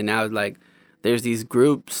going, and now like there's these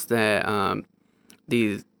groups that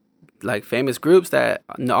like famous groups that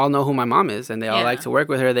all know who my mom is, and they all Yeah. like to work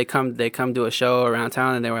with her. They come do a show around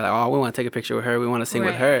town, and they were like, "Oh, we want to take a picture with her. We want to sing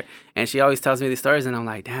with her." And she always tells me these stories, and I'm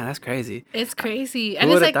like, "Damn, that's crazy." It's crazy. Who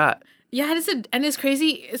would have thought? Yeah, it's crazy.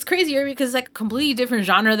 It's crazier because it's like a completely different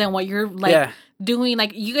genre than what you're like doing.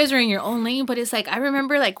 Like you guys are in your own lane, but it's like I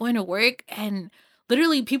remember like going to work and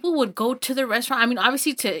literally people would go to the restaurant. I mean,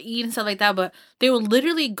 obviously to eat and stuff like that, but they would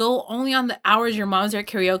literally go only on the hours your mom's there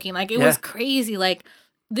karaoke. Like it was crazy. Like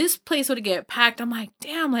this place would get packed. I'm like,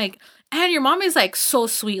 damn, like, and your mom is like so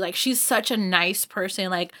sweet. Like she's such a nice person.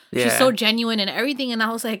 Like she's so genuine and everything. And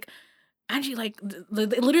I was like, Angie, like,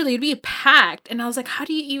 literally, it'd be packed. And I was like, how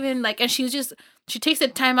do you even, like, and she takes the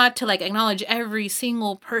time out to, like, acknowledge every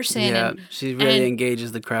single person. Yeah, and, she really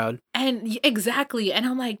engages the crowd. And exactly. And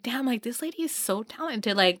I'm like, damn, like, this lady is so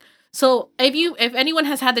talented. Like, so if anyone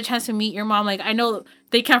has had the chance to meet your mom, like, I know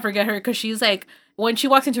they can't forget her because she's, like, when she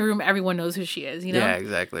walks into a room, everyone knows who she is, you know? Yeah,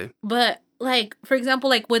 exactly. But, like, for example,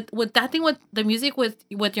 like, with that thing with the music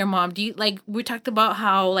with your mom, do you, like, we talked about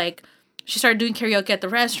how, like, she started doing karaoke at the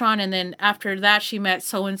restaurant, and then after that, she met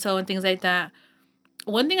so-and-so and things like that.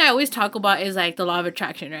 One thing I always talk about is, like, the law of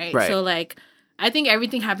attraction, right? So, like, I think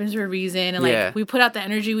everything happens for a reason, and, like, we put out the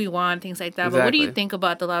energy we want, things like that. Exactly. But what do you think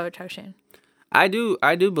about the law of attraction? I do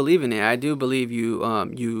believe in it. I do believe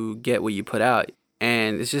you get what you put out.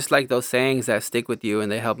 And it's just like those sayings that stick with you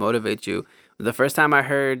and they help motivate you. The first time I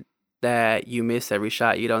heard that you miss every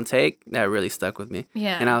shot you don't take, that really stuck with me.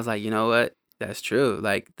 Yeah. And I was like, you know what? That's true.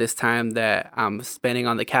 Like this time that I'm spending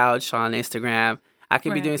on the couch on Instagram, I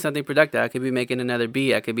could be doing something productive. I could be making another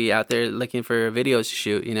beat. I could be out there looking for videos to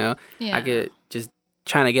shoot, you know? Yeah. I could just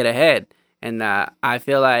trying to get ahead. And I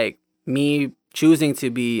feel like me choosing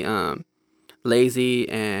to be lazy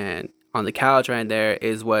and on the couch right there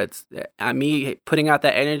is what's me putting out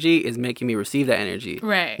that energy is making me receive that energy.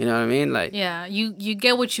 Right. You know what I mean? Like, yeah, you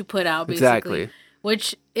get what you put out, basically. Exactly.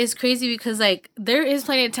 Which is crazy because, like, there is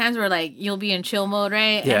plenty of times where, like, you'll be in chill mode,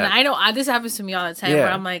 right? Yeah. And I know this happens to me all the time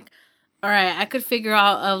where I'm like, all right, I could figure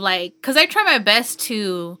out of, like, because I try my best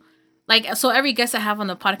to, like, so every guest I have on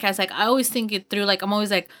the podcast, like, I always think it through. Like, I'm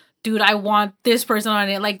always like, dude, I want this person on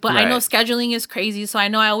it. Like, but I know scheduling is crazy. So I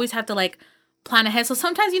know I always have to, like, plan ahead. So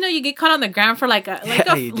sometimes, you know, you get caught on the ground for, like,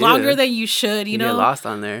 longer than you should, you know? Get lost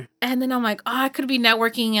on there. And then I'm like, oh, I could be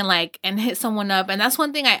networking and, like, and hit someone up. And that's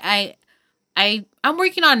one thing I'm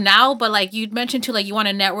working on now, but like you mentioned too, like you want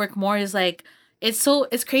to network more is like, it's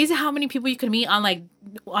crazy how many people you can meet on like,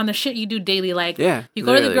 on the shit you do daily. Like you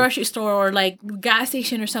go to the grocery store or like gas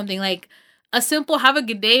station or something, like a simple have a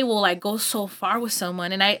good day will like go so far with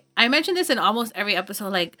someone. And I mentioned this in almost every episode,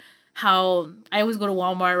 like how I always go to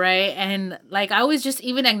Walmart, right? And like I always just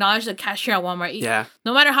even acknowledge the cashier at Walmart. Yeah.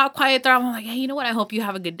 No matter how quiet they're, I'm like, hey, you know what? I hope you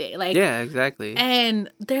have a good day. Like, yeah, exactly. And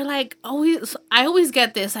they're like, I always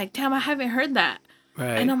get this, like, damn, I haven't heard that.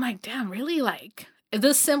 Right. And I'm like, damn, really? Like,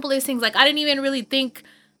 the simplest things, like, I didn't even really think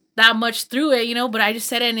that much through it, you know, but I just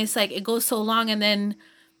said it and it's like, it goes so long. And then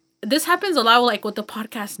this happens a lot, like, with the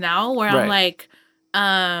podcast now where I'm like,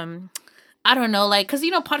 I don't know, like, because,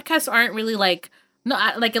 you know, podcasts aren't really like, no,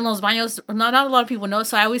 like in Los Baños, not a lot of people know.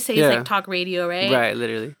 So I always say it's like talk radio, right? Right,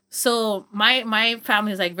 literally. So my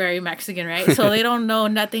family is like very Mexican, right? So they don't know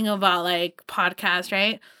nothing about like podcasts,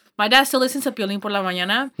 right? My dad still listens to Piolín por la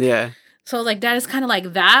mañana. Yeah. So like that is kind of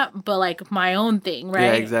like that, but like my own thing, right?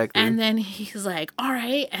 Yeah, exactly. And then he's like, all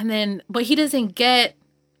right. And then, but he doesn't get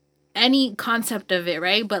any concept of it,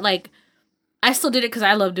 right? But like, I still did it because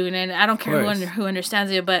I love doing it. And I don't care who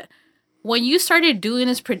understands it. But when you started doing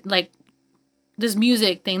this, like, this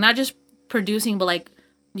music thing, not just producing, but like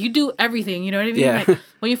you do everything, you know what I mean? Yeah. Like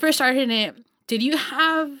when you first started it, did you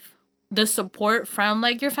have the support from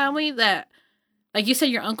like your family that, like you said,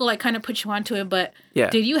 your uncle like kind of put you onto it, but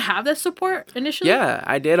did you have the support initially? Yeah,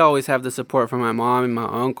 I did always have the support from my mom and my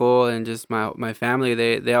uncle and just my family.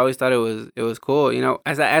 They always thought it was cool. You know,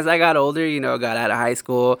 as I got older, you know, got out of high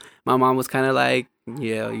school, my mom was kind of like,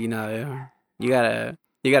 yeah, you know, you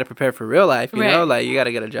gotta prepare for real life, you know? Like, you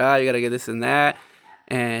gotta get a job, you gotta get this and that.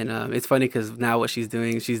 And it's funny because now what she's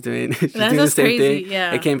doing the same thing.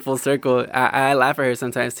 Yeah. It came full circle. I laugh at her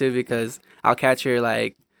sometimes, too, because I'll catch her,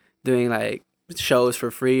 like, doing, like, shows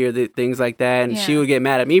for free or things like that. And she would get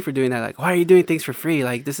mad at me for doing that. Like, why are you doing things for free?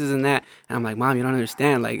 Like, this isn't that. And I'm like, Mom, you don't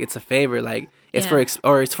understand. Like, it's a favor. Like, it's for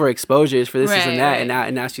it's for exposure. It's for this, this, and that.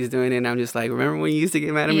 And now she's doing it. And I'm just like, remember when you used to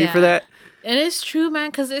get mad at me for that? And it's true, man,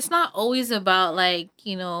 because it's not always about, like,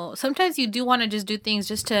 you know, sometimes you do want to just do things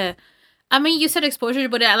just to, I mean, you said exposure,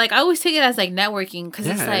 but, like, I always take it as, like, networking, because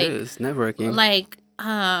it's, like. It is networking. Like,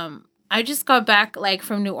 I just got back like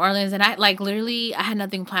from New Orleans, and I like literally I had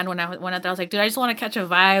nothing planned when I went out there. I was like, dude, I just want to catch a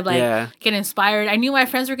vibe, like get inspired. I knew my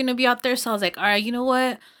friends were gonna be out there, so I was like, all right, you know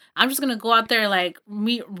what? I'm just gonna go out there and like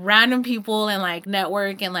meet random people and like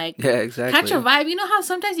network and like catch a vibe. You know how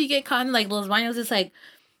sometimes you get caught in like Los Baños? It's like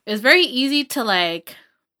it's very easy to like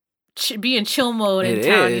be in chill mode in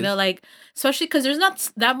town, you know, like especially because there's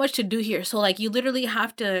not that much to do here. So like you literally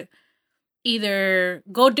have to either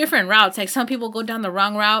go different routes. Like some people go down the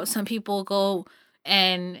wrong route. Some people go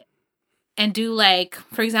and do like,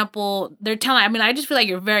 for example, they're talented. I mean, I just feel like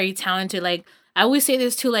you're very talented. Like I always say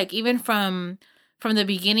this too, like even from the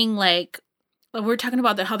beginning, like we're talking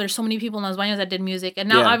about how there's so many people in Los Baños that did music, and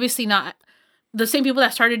now obviously not the same people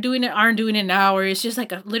that started doing it aren't doing it now, or it's just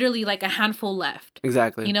like literally like a handful left.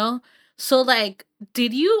 Exactly. You know? So like,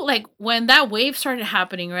 did you like when that wave started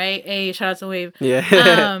happening, right? Hey, shout out to Wave.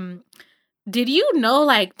 Yeah. Did you know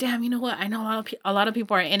like, damn, you know what? I know a lot of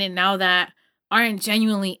people are in it now that aren't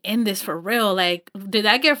genuinely in this for real. Like, did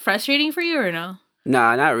that get frustrating for you or no?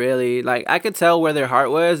 Nah, not really. Like I could tell where their heart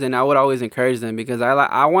was, and I would always encourage them because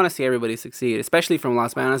I want to see everybody succeed, especially from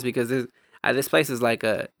Los Banos, because this place is like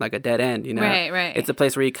a dead end, you know. Right. It's a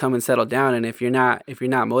place where you come and settle down, and if you're not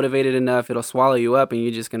motivated enough, it'll swallow you up, and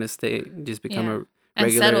you're just gonna become a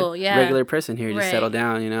regular person here, just settle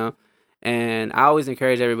down, you know. And I always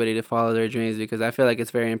encourage everybody to follow their dreams because I feel like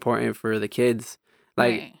it's very important for the kids.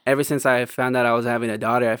 Like ever since I found out I was having a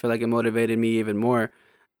daughter, I feel like it motivated me even more.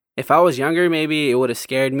 If I was younger, maybe it would have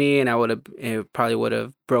scared me, and it probably would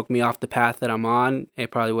have broke me off the path that I'm on.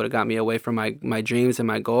 It probably would have got me away from my dreams and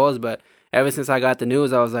my goals. But ever since I got the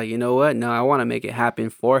news, I was like, you know what? No, I want to make it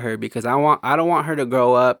happen for her because I don't want her to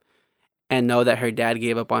grow up and know that her dad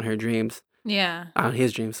gave up on her dreams. Yeah. On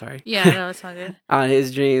his dreams, sorry. Yeah, no, it's all good. On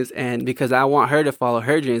his dreams, and because I want her to follow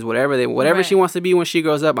her dreams, whatever she wants to be when she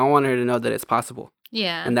grows up, I want her to know that it's possible.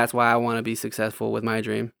 Yeah. And that's why I want to be successful with my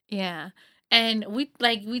dream. Yeah. And we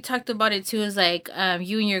talked about it too, is like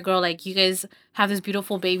you and your girl, like you guys have this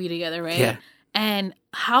beautiful baby together, right? Yeah. And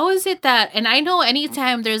how is it that, and I know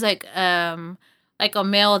anytime there's like a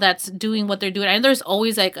male that's doing what they're doing, and there's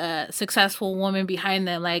always like a successful woman behind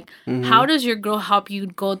them, like how does your girl help you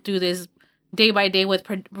go through this day by day with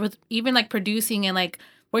even like producing and like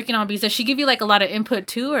working on beats? Does she give you like a lot of input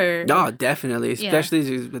too, or? No, definitely,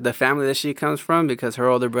 especially the family that she comes from, because her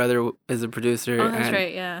older brother is a producer. Oh, that's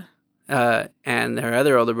right, yeah. And her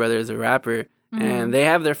other older brother is a rapper, and they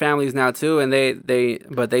have their families now too, and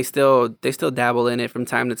they still dabble in it from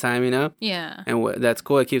time to time, you know. Yeah. And that's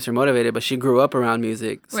cool. It keeps her motivated. But she grew up around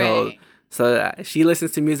music, so she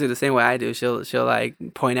listens to music the same way I do. She'll like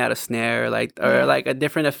point out a snare or like a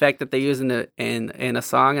different effect that they use in a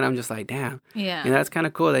song, and I'm just like, damn. Yeah. And that's kind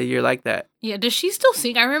of cool that you're like that. Yeah. Does she still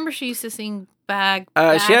sing? I remember she used to sing back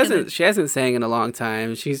she hasn't sang in a long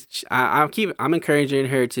time. I'm encouraging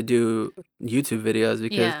her to do YouTube videos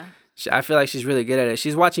because I feel like she's really good at it.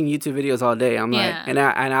 She's watching YouTube videos all day. I'm like, and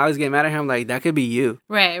I always get mad at her. I'm like, that could be you.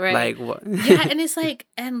 Right. Like what? Yeah, and it's like,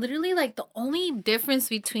 and literally like the only difference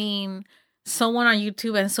between someone on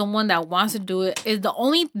YouTube and someone that wants to do it is the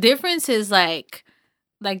only difference is like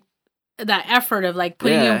that effort of like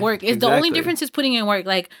putting in work. Is the only difference is putting in work.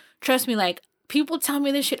 Like, trust me, like people tell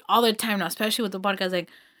me this shit all the time now, especially with the podcast. Like,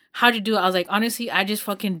 how'd you do it? I was like, honestly, I just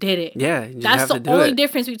fucking did it. Yeah, that's the only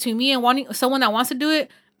difference between me and wanting someone that wants to do it.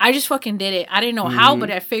 I just fucking did it. I didn't know how, but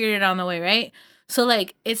I figured it on the way, right? So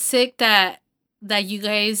like, it's sick that you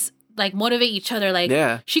guys like motivate each other.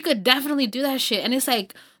 Like, she could definitely do that shit, and it's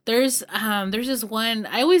like. There's this one,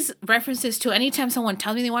 I always reference this to anytime someone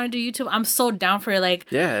tells me they want to do YouTube, I'm so down for it.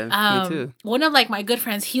 Like, me too. One of like my good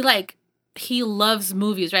friends, he loves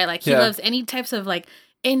movies, right? Like he loves any types of like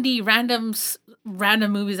indie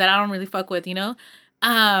random movies that I don't really fuck with, you know?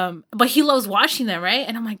 But he loves watching them, right?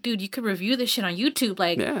 And I'm like, dude, you could review this shit on YouTube.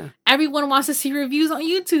 Like everyone wants to see reviews on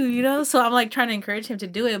YouTube, you know? So I'm like trying to encourage him to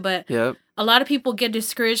do it. But a lot of people get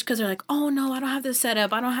discouraged because they're like, oh no, I don't have this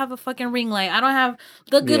setup. I don't have a fucking ring light. I don't have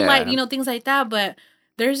the good light, you know, things like that. But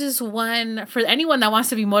there's this one, for anyone that wants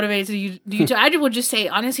to be motivated to do YouTube, I would just say,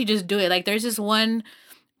 honestly, just do it. Like there's this one,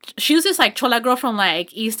 she was this like chola girl from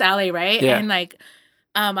like East LA, right? Yeah. And like,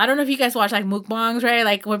 I don't know if you guys watch like mukbangs, right?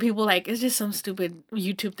 Like where people like, it's just some stupid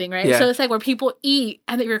YouTube thing, right? Yeah. So it's like where people eat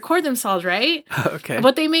and they record themselves, right? Okay.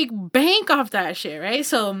 But they make bank off that shit, right?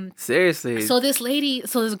 So seriously. So this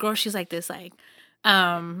girl, she's like this, like,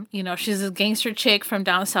 you know, she's this gangster chick from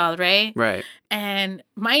down south, right? Right. And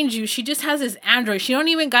mind you, she just has this Android. She don't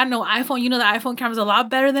even got no iPhone. You know, the iPhone camera's a lot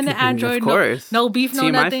better than the Android. Of course. No beef, no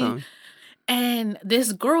nothing. iPhone. And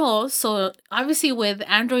this girl, so obviously with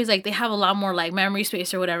Androids, like they have a lot more like memory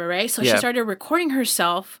space or whatever, right? So she started recording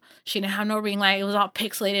herself. She didn't have no ring light. It was all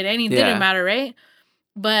pixelated. Anything didn't matter, right?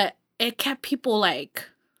 But it kept people like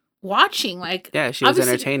watching. Like, yeah, she was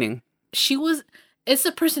entertaining. She was. It's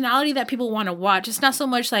the personality that people want to watch. It's not so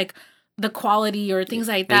much like the quality or things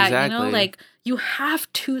like that. Exactly. You know, like you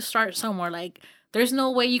have to start somewhere. Like, there's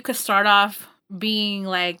no way you could start off being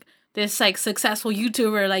like this like successful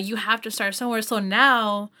YouTuber. Like, you have to start somewhere. So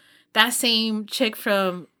now that same chick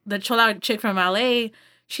from the Chola chick from LA,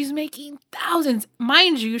 she's making thousands.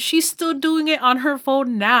 Mind you, she's still doing it on her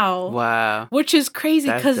phone now. Wow. Which is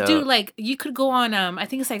crazy because, dude, like, you could go on, I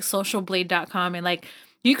think it's like socialblade.com and like,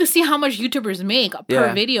 you could see how much YouTubers make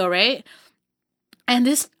per video, right? And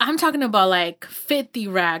this, I'm talking about like 50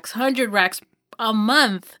 racks, 100 racks a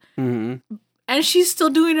month. Mm-hmm. And she's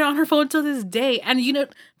still doing it on her phone till this day. And, you know,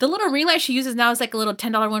 the little ring light she uses now is like a little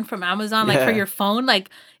 $10 one from Amazon, like for your phone. Like,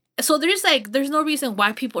 so there's no reason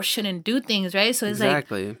why people shouldn't do things, right? So it's like,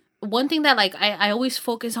 one thing that like I always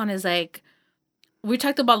focus on is like, we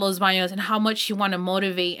talked about Los Baños and how much you want to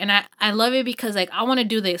motivate. And I love it because like, I want to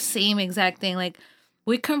do the same exact thing. Like,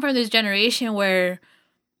 we come from this generation where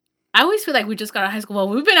I always feel like we just got out of high school. Well,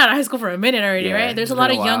 we've been out of high school for a minute already, right? There's a lot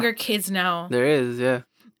of younger kids now. There is, yeah.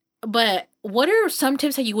 But what are some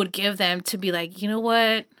tips that you would give them to be like, you know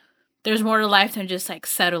what? There's more to life than just like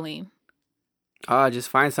settling. Just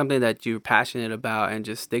find something that you're passionate about and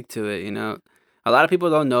just stick to it, you know? A lot of people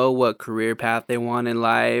don't know what career path they want in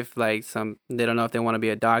life. Like they don't know if they want to be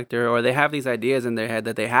a doctor, or they have these ideas in their head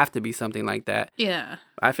that they have to be something like that. Yeah.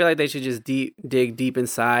 I feel like they should just dig deep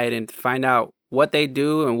inside and find out what they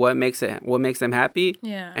do and what makes them happy.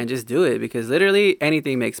 Yeah. And just do it, because literally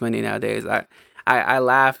anything makes money nowadays. I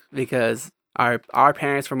laugh because our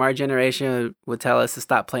parents from our generation would tell us to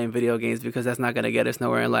stop playing video games because that's not going to get us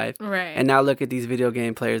nowhere in life. Right. And now look at these video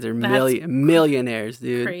game players. They're millionaires,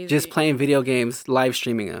 dude. Crazy. Just playing video games, live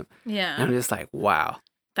streaming them. Yeah. And I'm just like, wow.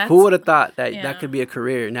 Who would have thought that that could be a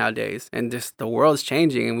career nowadays? And just the world's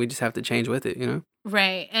changing and we just have to change with it, you know?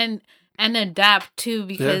 Right. And adapt too,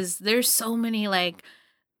 because there's so many like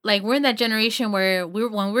we're in that generation where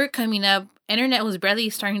when we're coming up, internet was barely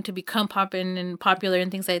starting to become popping and popular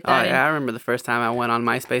and things like that. Oh, yeah. I remember the first time I went on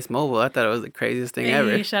MySpace Mobile. I thought it was the craziest thing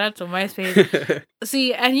ever. Shout out to MySpace.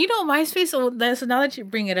 See, and you know, MySpace, so now that you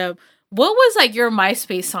bring it up, what was like your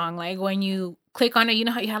MySpace song? Like when you click on it, you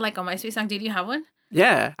know how you had like a MySpace song? Did you have one?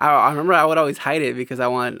 Yeah. I remember I would always hide it because I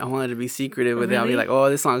wanted to be secretive with it. I'd be like, oh,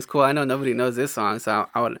 this song's cool. I know nobody knows this song. So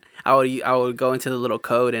I would go into the little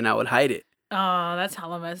code and I would hide it. Oh, that's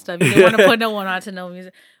hella messed up. You didn't want to put no one on to know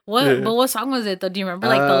music. But what song was it though? Do you remember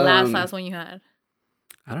like the last one you had?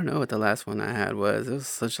 I don't know what the last one I had was. It was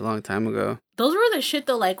such a long time ago. Those were the shit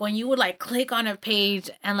though, like when you would like click on a page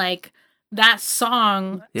and like that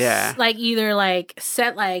song like either like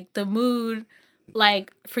set like the mood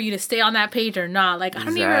like for you to stay on that page or not. Like I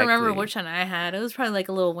don't even remember which one I had. It was probably like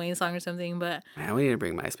a Lil Wayne song or something, but man, we need to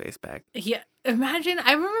bring MySpace back. Yeah. Imagine,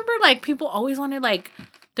 I remember like people always wanted like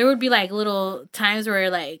there would be like little times where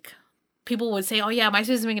like people would say, oh yeah, MySpace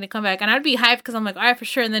is making a comeback. And I'd be hyped because I'm like, all right, for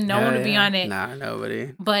sure. And then no one would be on it. Nah,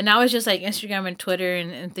 nobody. But now it's just like Instagram and Twitter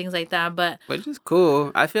and things like that. But which is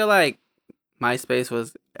cool. I feel like MySpace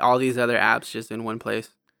was all these other apps just in one place.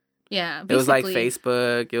 Yeah. Basically. It was like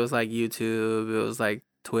Facebook. It was like YouTube. It was like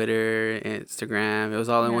Twitter, Instagram. It was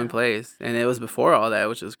all in one place. And it was before all that,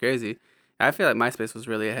 which was crazy. I feel like MySpace was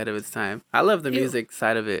really ahead of its time. I love the music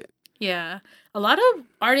side of it. Yeah. A lot of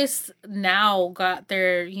artists now got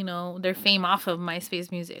their, you know, their fame off of MySpace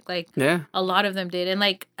music. Like, a lot of them did. And,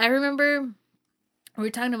 like, I remember we were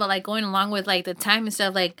talking about, like, going along with, like, the time and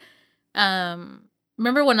stuff. Like,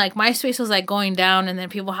 remember when, like, MySpace was, like, going down and then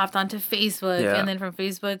people hopped onto Facebook. And then from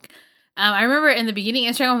Facebook, I remember in the beginning,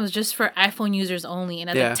 Instagram was just for iPhone users only. And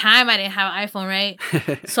at the time, I didn't have an iPhone,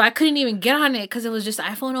 right? So I couldn't even get on it because it was just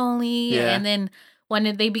iPhone only. And then when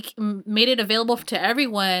they made it available to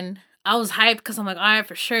everyone, I was hyped because I'm like, all right,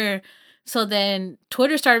 for sure. So then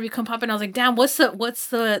Twitter started to become popping. I was like, damn, what's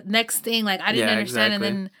the next thing? Like, I didn't understand. Exactly.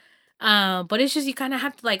 And then, but it's just, you kind of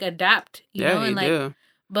have to like adapt, you know? And like, do.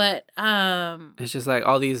 But, it's just like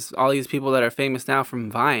all these people that are famous now from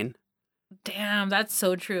Vine. Damn, that's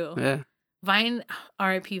so true. Yeah. Vine,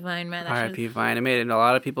 R.I.P. Vine, man. R.I.P. Vine. It made a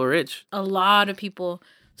lot of people rich. A lot of people.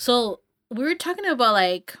 So we were talking about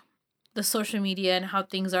like the social media and how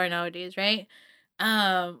things are nowadays, right?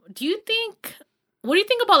 What do you think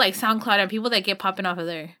about like SoundCloud and people that get popping off of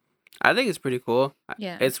there? I think it's pretty cool.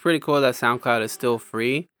 Yeah. It's pretty cool that SoundCloud is still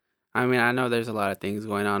free. I mean, I know there's a lot of things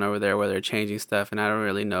going on over there where they're changing stuff and I don't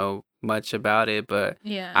really know much about it, but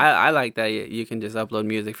I like that you can just upload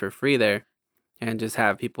music for free there. and just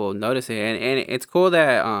have people notice it. And it's cool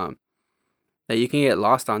that you can get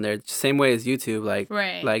lost on there, same way as YouTube.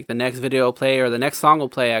 Right. Like the next video will play or the next song will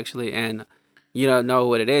play actually, and you don't know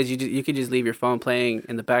what it is. You can just leave your phone playing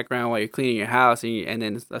in the background while you're cleaning your house, and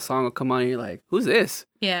then a song will come on, and you're like, "Who's this?"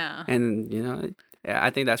 Yeah. And yeah, I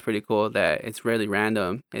think that's pretty cool that it's really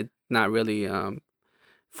random. It's not really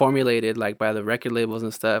formulated like by the record labels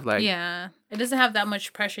and stuff. Like yeah, it doesn't have that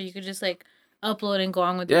much pressure. You could just like upload and go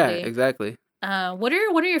on with yeah, your day. exactly. What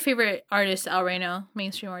are your favorite artists out right now?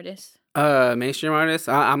 Mainstream artists. Mainstream artists.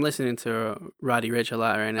 I'm listening to Roddy Ricch a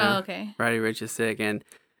lot right now. Oh, okay. Roddy Ricch is sick, and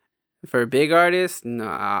for big artists, no,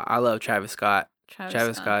 I love Travis Scott.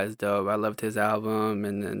 Travis Scott is dope. I loved his album,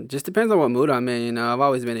 and then just depends on what mood I'm in. I've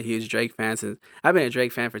always been a huge Drake fan since I've been a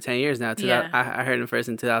Drake fan for 10 years now. Yeah. I heard him first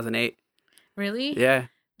in 2008. Really? Yeah.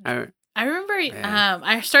 I remember.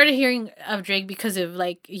 I started hearing of Drake because of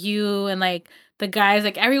like you and like the guys.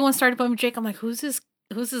 Like everyone started playing Drake. I'm like, who's this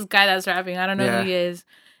guy that's rapping? I don't know who he is.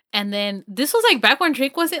 And then this was like back when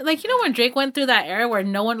Drake wasn't like, when Drake went through that era where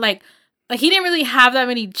no one like he didn't really have that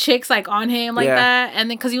many chicks like on him like that. And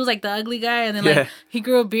then because he was like the ugly guy, and then like he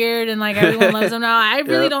grew a beard and like everyone loves him now. I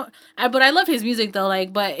really don't. But I love his music though.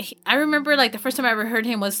 Like, but I remember like the first time I ever heard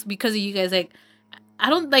him was because of you guys. Like, I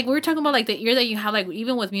don't like we were talking about like the ear that you have, like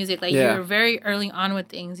even with music, like you were very early on with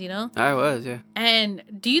things, I was, yeah. And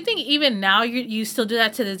do you think even now you still do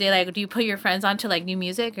that to this day? Like, do you put your friends onto like new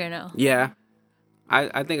music or no? Yeah,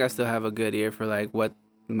 I think I still have a good ear for like what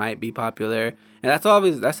might be popular, and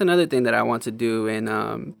that's another thing that I want to do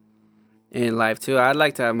in life too. I'd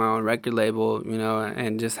like to have my own record label,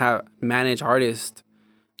 and just manage artists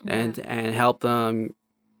and help them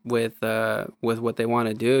with what they want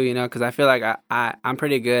to do, because I feel like I'm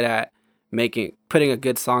pretty good at putting a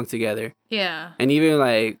good song together. Yeah. And even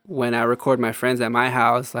like when I record my friends at my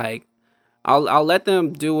house, like I'll let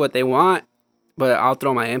them do what they want, but I'll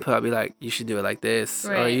throw my input. I'll be like, you should do it like this,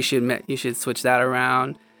 or you should switch that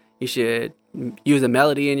around. You should use a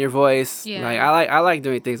melody in your voice. Yeah. Like I like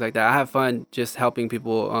doing things like that. I have fun just helping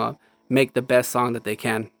people make the best song that they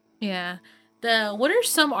can. Yeah. What are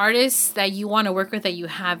some artists that you want to work with that you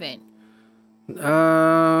haven't?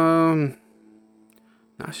 Not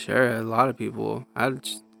sure. A lot of people.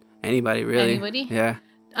 Anybody really. Anybody? Yeah.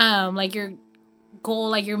 Like your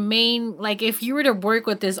goal, like your main, like if you were to work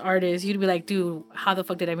with this artist, you'd be like, dude, how the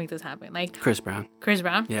fuck did I make this happen? Like Chris Brown. Chris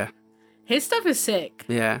Brown? Yeah. His stuff is sick.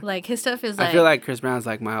 Yeah. Like his stuff is like. I feel like Chris Brown's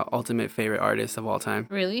like my ultimate favorite artist of all time.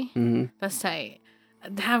 Really? Mm-hmm. That's tight.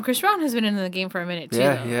 Damn, Chris Brown has been in the game for a minute too.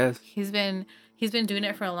 Yeah, he has. He's been doing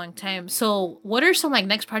it for a long time. So, what are some like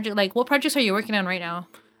next project? Like, what projects are you working on right now?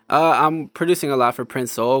 I'm producing a lot for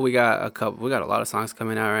Prince Soul. We got a lot of songs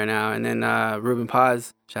coming out right now, and then Ruben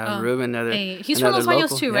Paz. Shout out to Ruben. He's from Los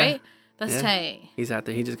Baños too, right? That's tight. He's out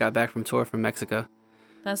there. He just got back from tour from Mexico.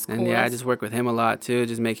 That's cool. And yeah, I just work with him a lot too.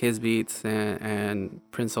 Just make his beats and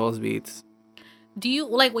Prince Soul's beats. Do you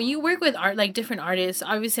like when you work with different artists?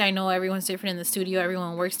 Obviously, I know everyone's different in the studio.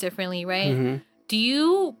 Everyone works differently, right? Mm-hmm. Do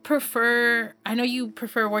you prefer? I know you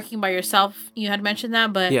prefer working by yourself. You had mentioned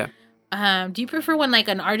that, but do you prefer when like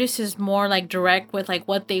an artist is more like direct with like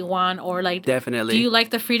what they want, or like definitely? Do you like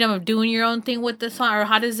the freedom of doing your own thing with the song, or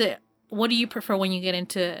how does it? What do you prefer when you get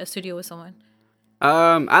into a studio with someone?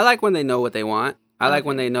 I like when they know what they want. I like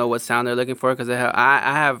when they know what sound they're looking for, because I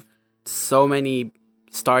have so many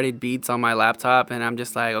started beats on my laptop, and I'm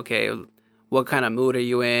just like, okay, what kind of mood are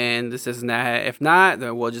you in? This and that. If not,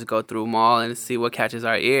 then we'll just go through them all and see what catches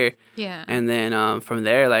our ear. Yeah. And then from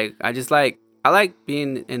there, like I like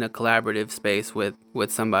being in a collaborative space with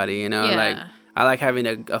somebody. Like I like having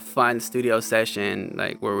a fun studio session,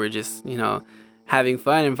 like where we're just having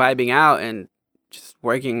fun and vibing out and just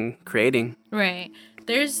working, creating. Right.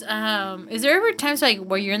 There's is there ever times like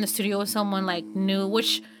where you're in the studio with someone like new,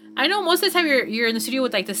 which I know most of the time you're in the studio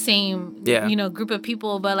with like the same group of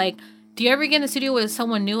people, but like do you ever get in the studio with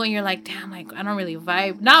someone new and you're like, damn, like I don't really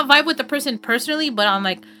not vibe with the person personally, but on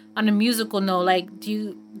a musical note, like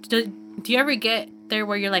do you ever get there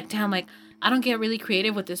where you're like, damn, like I don't get really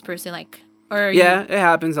creative with this person, like it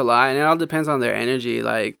happens a lot, and it all depends on their energy.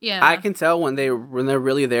 Like I can tell when they're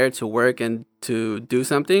really there to work and to do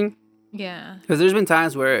something. Yeah. Because there's been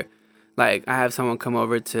times where, like, I have someone come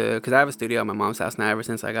over because I have a studio at my mom's house now. Ever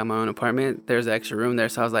since I got my own apartment, there's an extra room there,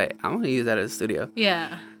 so I was like, I'm gonna use that as a studio.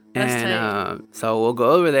 Yeah. That's tight. So we'll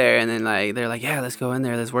go over there, and then like they're like, yeah, let's go in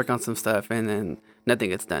there, let's work on some stuff, and then nothing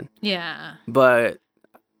gets done. Yeah. But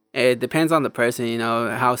it depends on the person,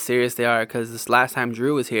 how serious they are. Because this last time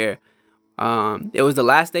Drew was here, it was the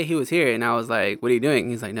last day he was here, and I was like, what are you doing?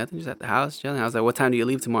 He's like, nothing, just at the house chilling. I was like, what time do you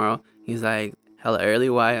leave tomorrow? He's like, hella early.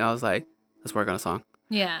 Why? I was like, let's work on a song.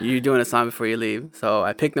 Yeah. You're doing a song before you leave. So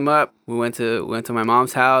I picked him up. We went to my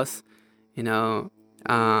mom's house. You know,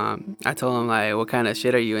 I told him like, what kind of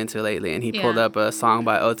shit are you into lately? And he pulled up a song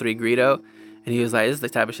by O3 Greedo. And he was like, this is the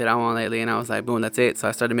type of shit I want lately. And I was like, boom, that's it. So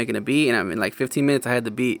I started making a beat. And in like 15 minutes, I had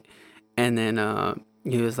the beat. And then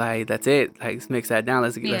he was like, that's it. Like, let's mix that down.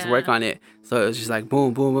 Let's work on it. So it was just like,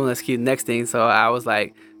 boom, boom, boom. Let's keep the next thing. So I was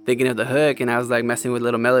like thinking of the hook. And I was like messing with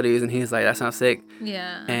little melodies. And he was like, that sounds sick.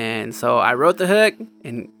 Yeah. And so I wrote the hook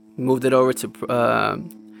and moved it over to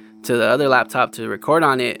the other laptop to record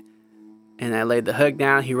on it. And I laid the hook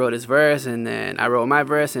down. He wrote his verse, and then I wrote my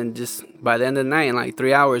verse. And just by the end of the night, in like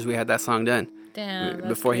 3 hours, we had that song done. Damn.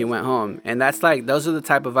 Before he went home. And that's like, those are the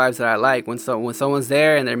type of vibes that I like. When someone's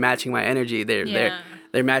there and they're matching my energy,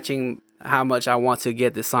 they're matching how much I want to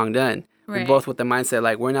get this song done. Right. We're both with the mindset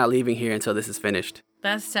like, we're not leaving here until this is finished.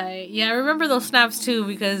 That's tight. Yeah, I remember those snaps too,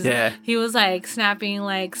 because he was like snapping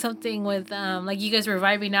like something with like you guys were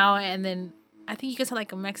vibing out, and then I think you guys had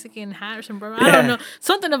like a Mexican hat or something. I don't know.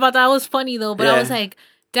 Something about that was funny though, but I was like,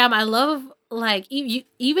 damn, I love like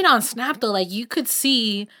even on Snap though, like you could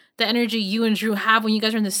see the energy you and Drew have when you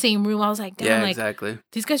guys are in the same room. I was like, damn, like exactly.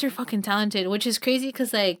 These guys are fucking talented, which is crazy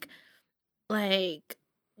because like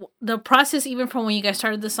the process even from when you guys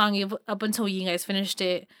started the song up until you guys finished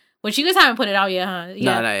it. Which you guys haven't put it out yet, huh?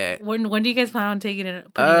 Yeah. No, not yet. When do you guys plan on taking it?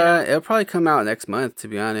 It out? It'll probably come out next month, to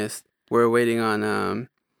be honest. We're waiting on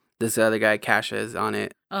this other guy, Kasha, is on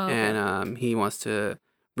it. Oh, okay. And he wants to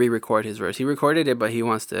re-record his verse. He recorded it, but he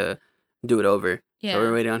wants to do it over. Yeah. So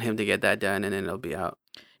we're waiting on him to get that done, and then it'll be out.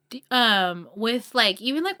 With like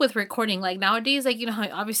even like with recording, like nowadays, like you know how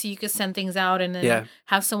obviously you could send things out and then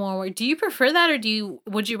have someone work. Do you prefer that, or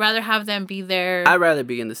would you rather have them be there? I'd rather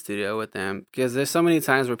be in the studio with them, because there's so many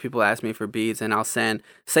times where people ask me for beats and I'll send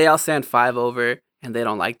 5 over and they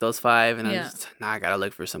don't like those 5, and I gotta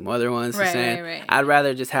look for some other ones to send. Right. I'd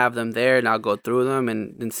rather just have them there and I'll go through them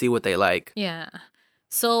and see what they like. Yeah.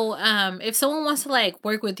 So if someone wants to like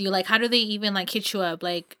work with you, like how do they even like hit you up?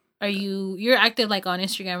 Like, you're active like on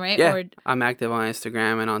Instagram, right? Yeah, I'm active on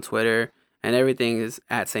Instagram and on Twitter, and everything is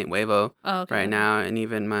at Saint Wavo right now. And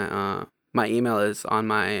even my email is on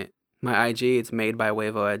my IG. It's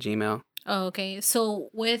madebyWavo@gmail. Oh, okay. So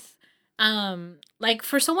with like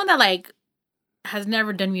for someone that like has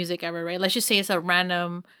never done music ever, right? Let's just say it's a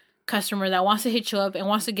random customer that wants to hit you up and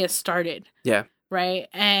wants to get started. Yeah. Right.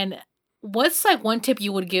 And what's like one tip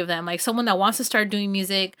you would give them? Like someone that wants to start doing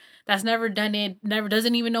music, that's never done it,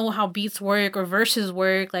 doesn't even know how beats work or verses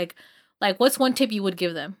work. Like what's one tip you would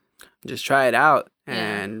give them? Just try it out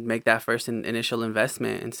and make that first initial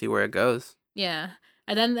investment and see where it goes. Yeah.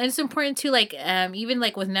 And then it's important too, like even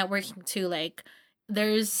like with networking too, like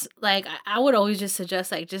there's like I would always just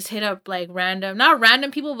suggest like just hit up like not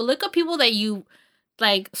random people, but look up people that you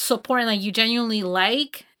like support and like you genuinely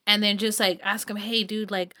like, and then just like ask them, hey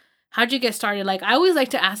dude, like how'd you get started? Like, I always like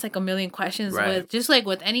to ask, like, a million questions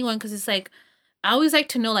with anyone, because it's, like, I always like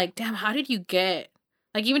to know, like, damn, how did you get,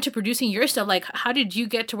 like, even to producing your stuff, like, how did you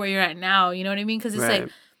get to where you're at now? You know what I mean? Because it's, like,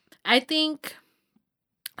 I think,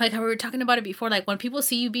 like, how we were talking about it before, like, when people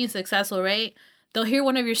see you being successful, right, they'll hear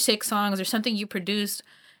one of your 6 songs or something you produced,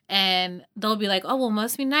 and they'll be like, oh, well,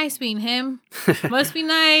 must be nice being him. Must be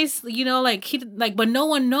nice. You know, like, but no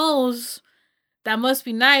one knows. That must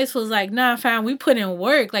be nice was like, nah, fam, we put in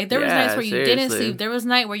work. Like, there was nights where you didn't sleep. There was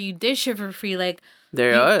night where you did shit for free. Like,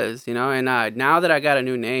 there was, you know, and now that I got a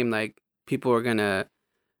new name, like, people are gonna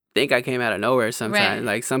think I came out of nowhere sometimes.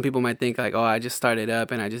 Right. Like, some people might think, like, oh, I just started up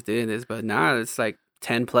and I just did this. But nah, it's like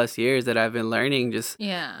 10 plus years that I've been learning,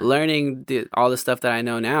 learning all the stuff that I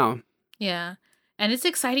know now. Yeah. And it's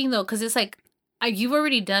exciting, though, because it's like, you've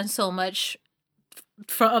already done so much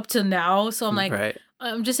from up to now. So I'm like,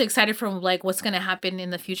 I'm just excited for like what's gonna happen in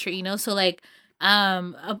the future, you know. So like,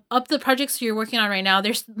 up the projects you're working on right now,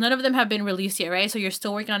 there's none of them have been released yet, right? So you're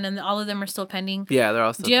still working on them. All of them are still pending. Yeah, they're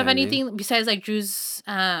all still. Do you have anything besides like Drew's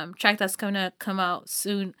track that's gonna come out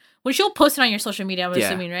soon? Which you'll post it on your social media, I'm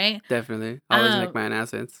assuming, right? Definitely. Always make my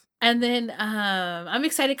announcements. And then I'm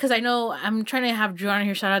excited because I know I'm trying to have Drew on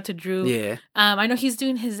here. Shout out to Drew. Yeah. I know he's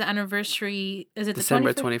doing his anniversary. Is it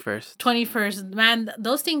December the 21st? 21st. Man,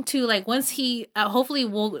 those things too. Like once he, hopefully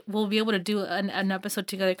we'll be able to do an episode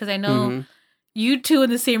together, because I know you two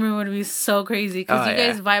in the same room would be so crazy, because you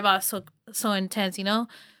guys vibe out so intense, you know.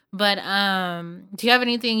 But do you have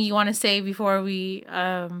anything you want to say before we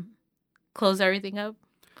close everything up?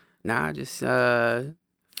 Nah, just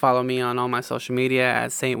follow me on all my social media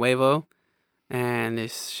at Saint Wavo, and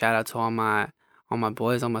just shout out to all all my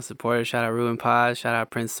boys, all my supporters. Shout out Ruben Paz. Shout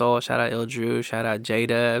out Prince Soul. Shout out Il Drew. Shout out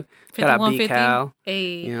J-Dub. Shout out B Cal.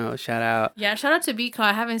 Hey. You know, shout out. Yeah, shout out to B Cal.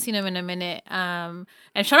 I haven't seen him in a minute. And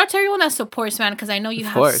shout out to everyone that supports, man, because I know you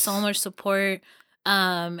have so much support.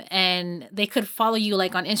 And they could follow you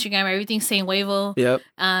like on Instagram, everything's saying Wavo. Yep.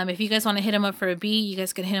 If you guys want to hit him up for a beat, you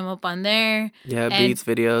guys can hit him up on there. Yeah, beats,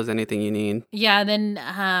 videos, anything you need. Yeah, then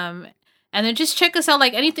and then just check us out,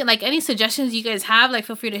 like anything, like any suggestions you guys have, like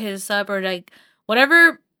feel free to hit us up, or like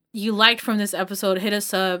whatever you liked from this episode, hit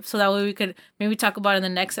us up so that way we could maybe talk about it the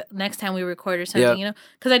next time we record or something, you know?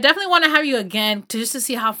 Because I definitely want to have you again to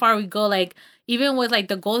see how far we go, like even with like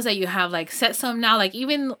the goals that you have, like set some now, like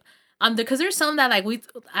even because there's some that like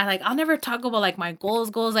I'll never talk about like my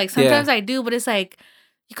goals, like sometimes I do, but it's like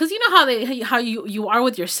because you know how you are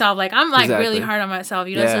with yourself, like I'm like really hard on myself,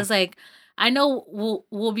 you know, so it's like I know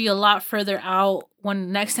we'll be a lot further out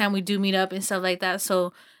when next time we do meet up and stuff like that.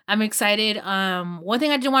 So I'm excited. One thing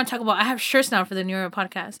I do want to talk about, I have shirts now for the New Era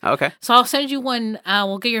podcast. Okay. So I'll send you one.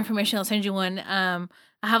 We'll get your information. I'll send you one. I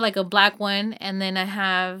have like a black one, and then I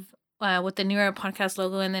have with the New Era podcast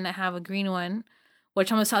logo, and then I have a green one,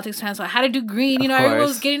 which I'm a Celtics fan, so I had to do green. You know, everyone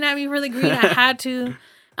was getting at me for the green. I had to.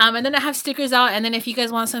 And then I have stickers out, and then if you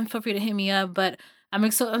guys want some, feel free to hit me up. But I'm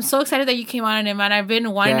so excited that you came on it, man. I've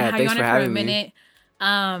been wanting to have you on it for a minute.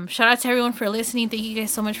 Shout out to everyone for listening. Thank you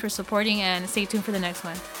guys so much for supporting, and stay tuned for the next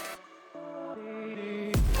one.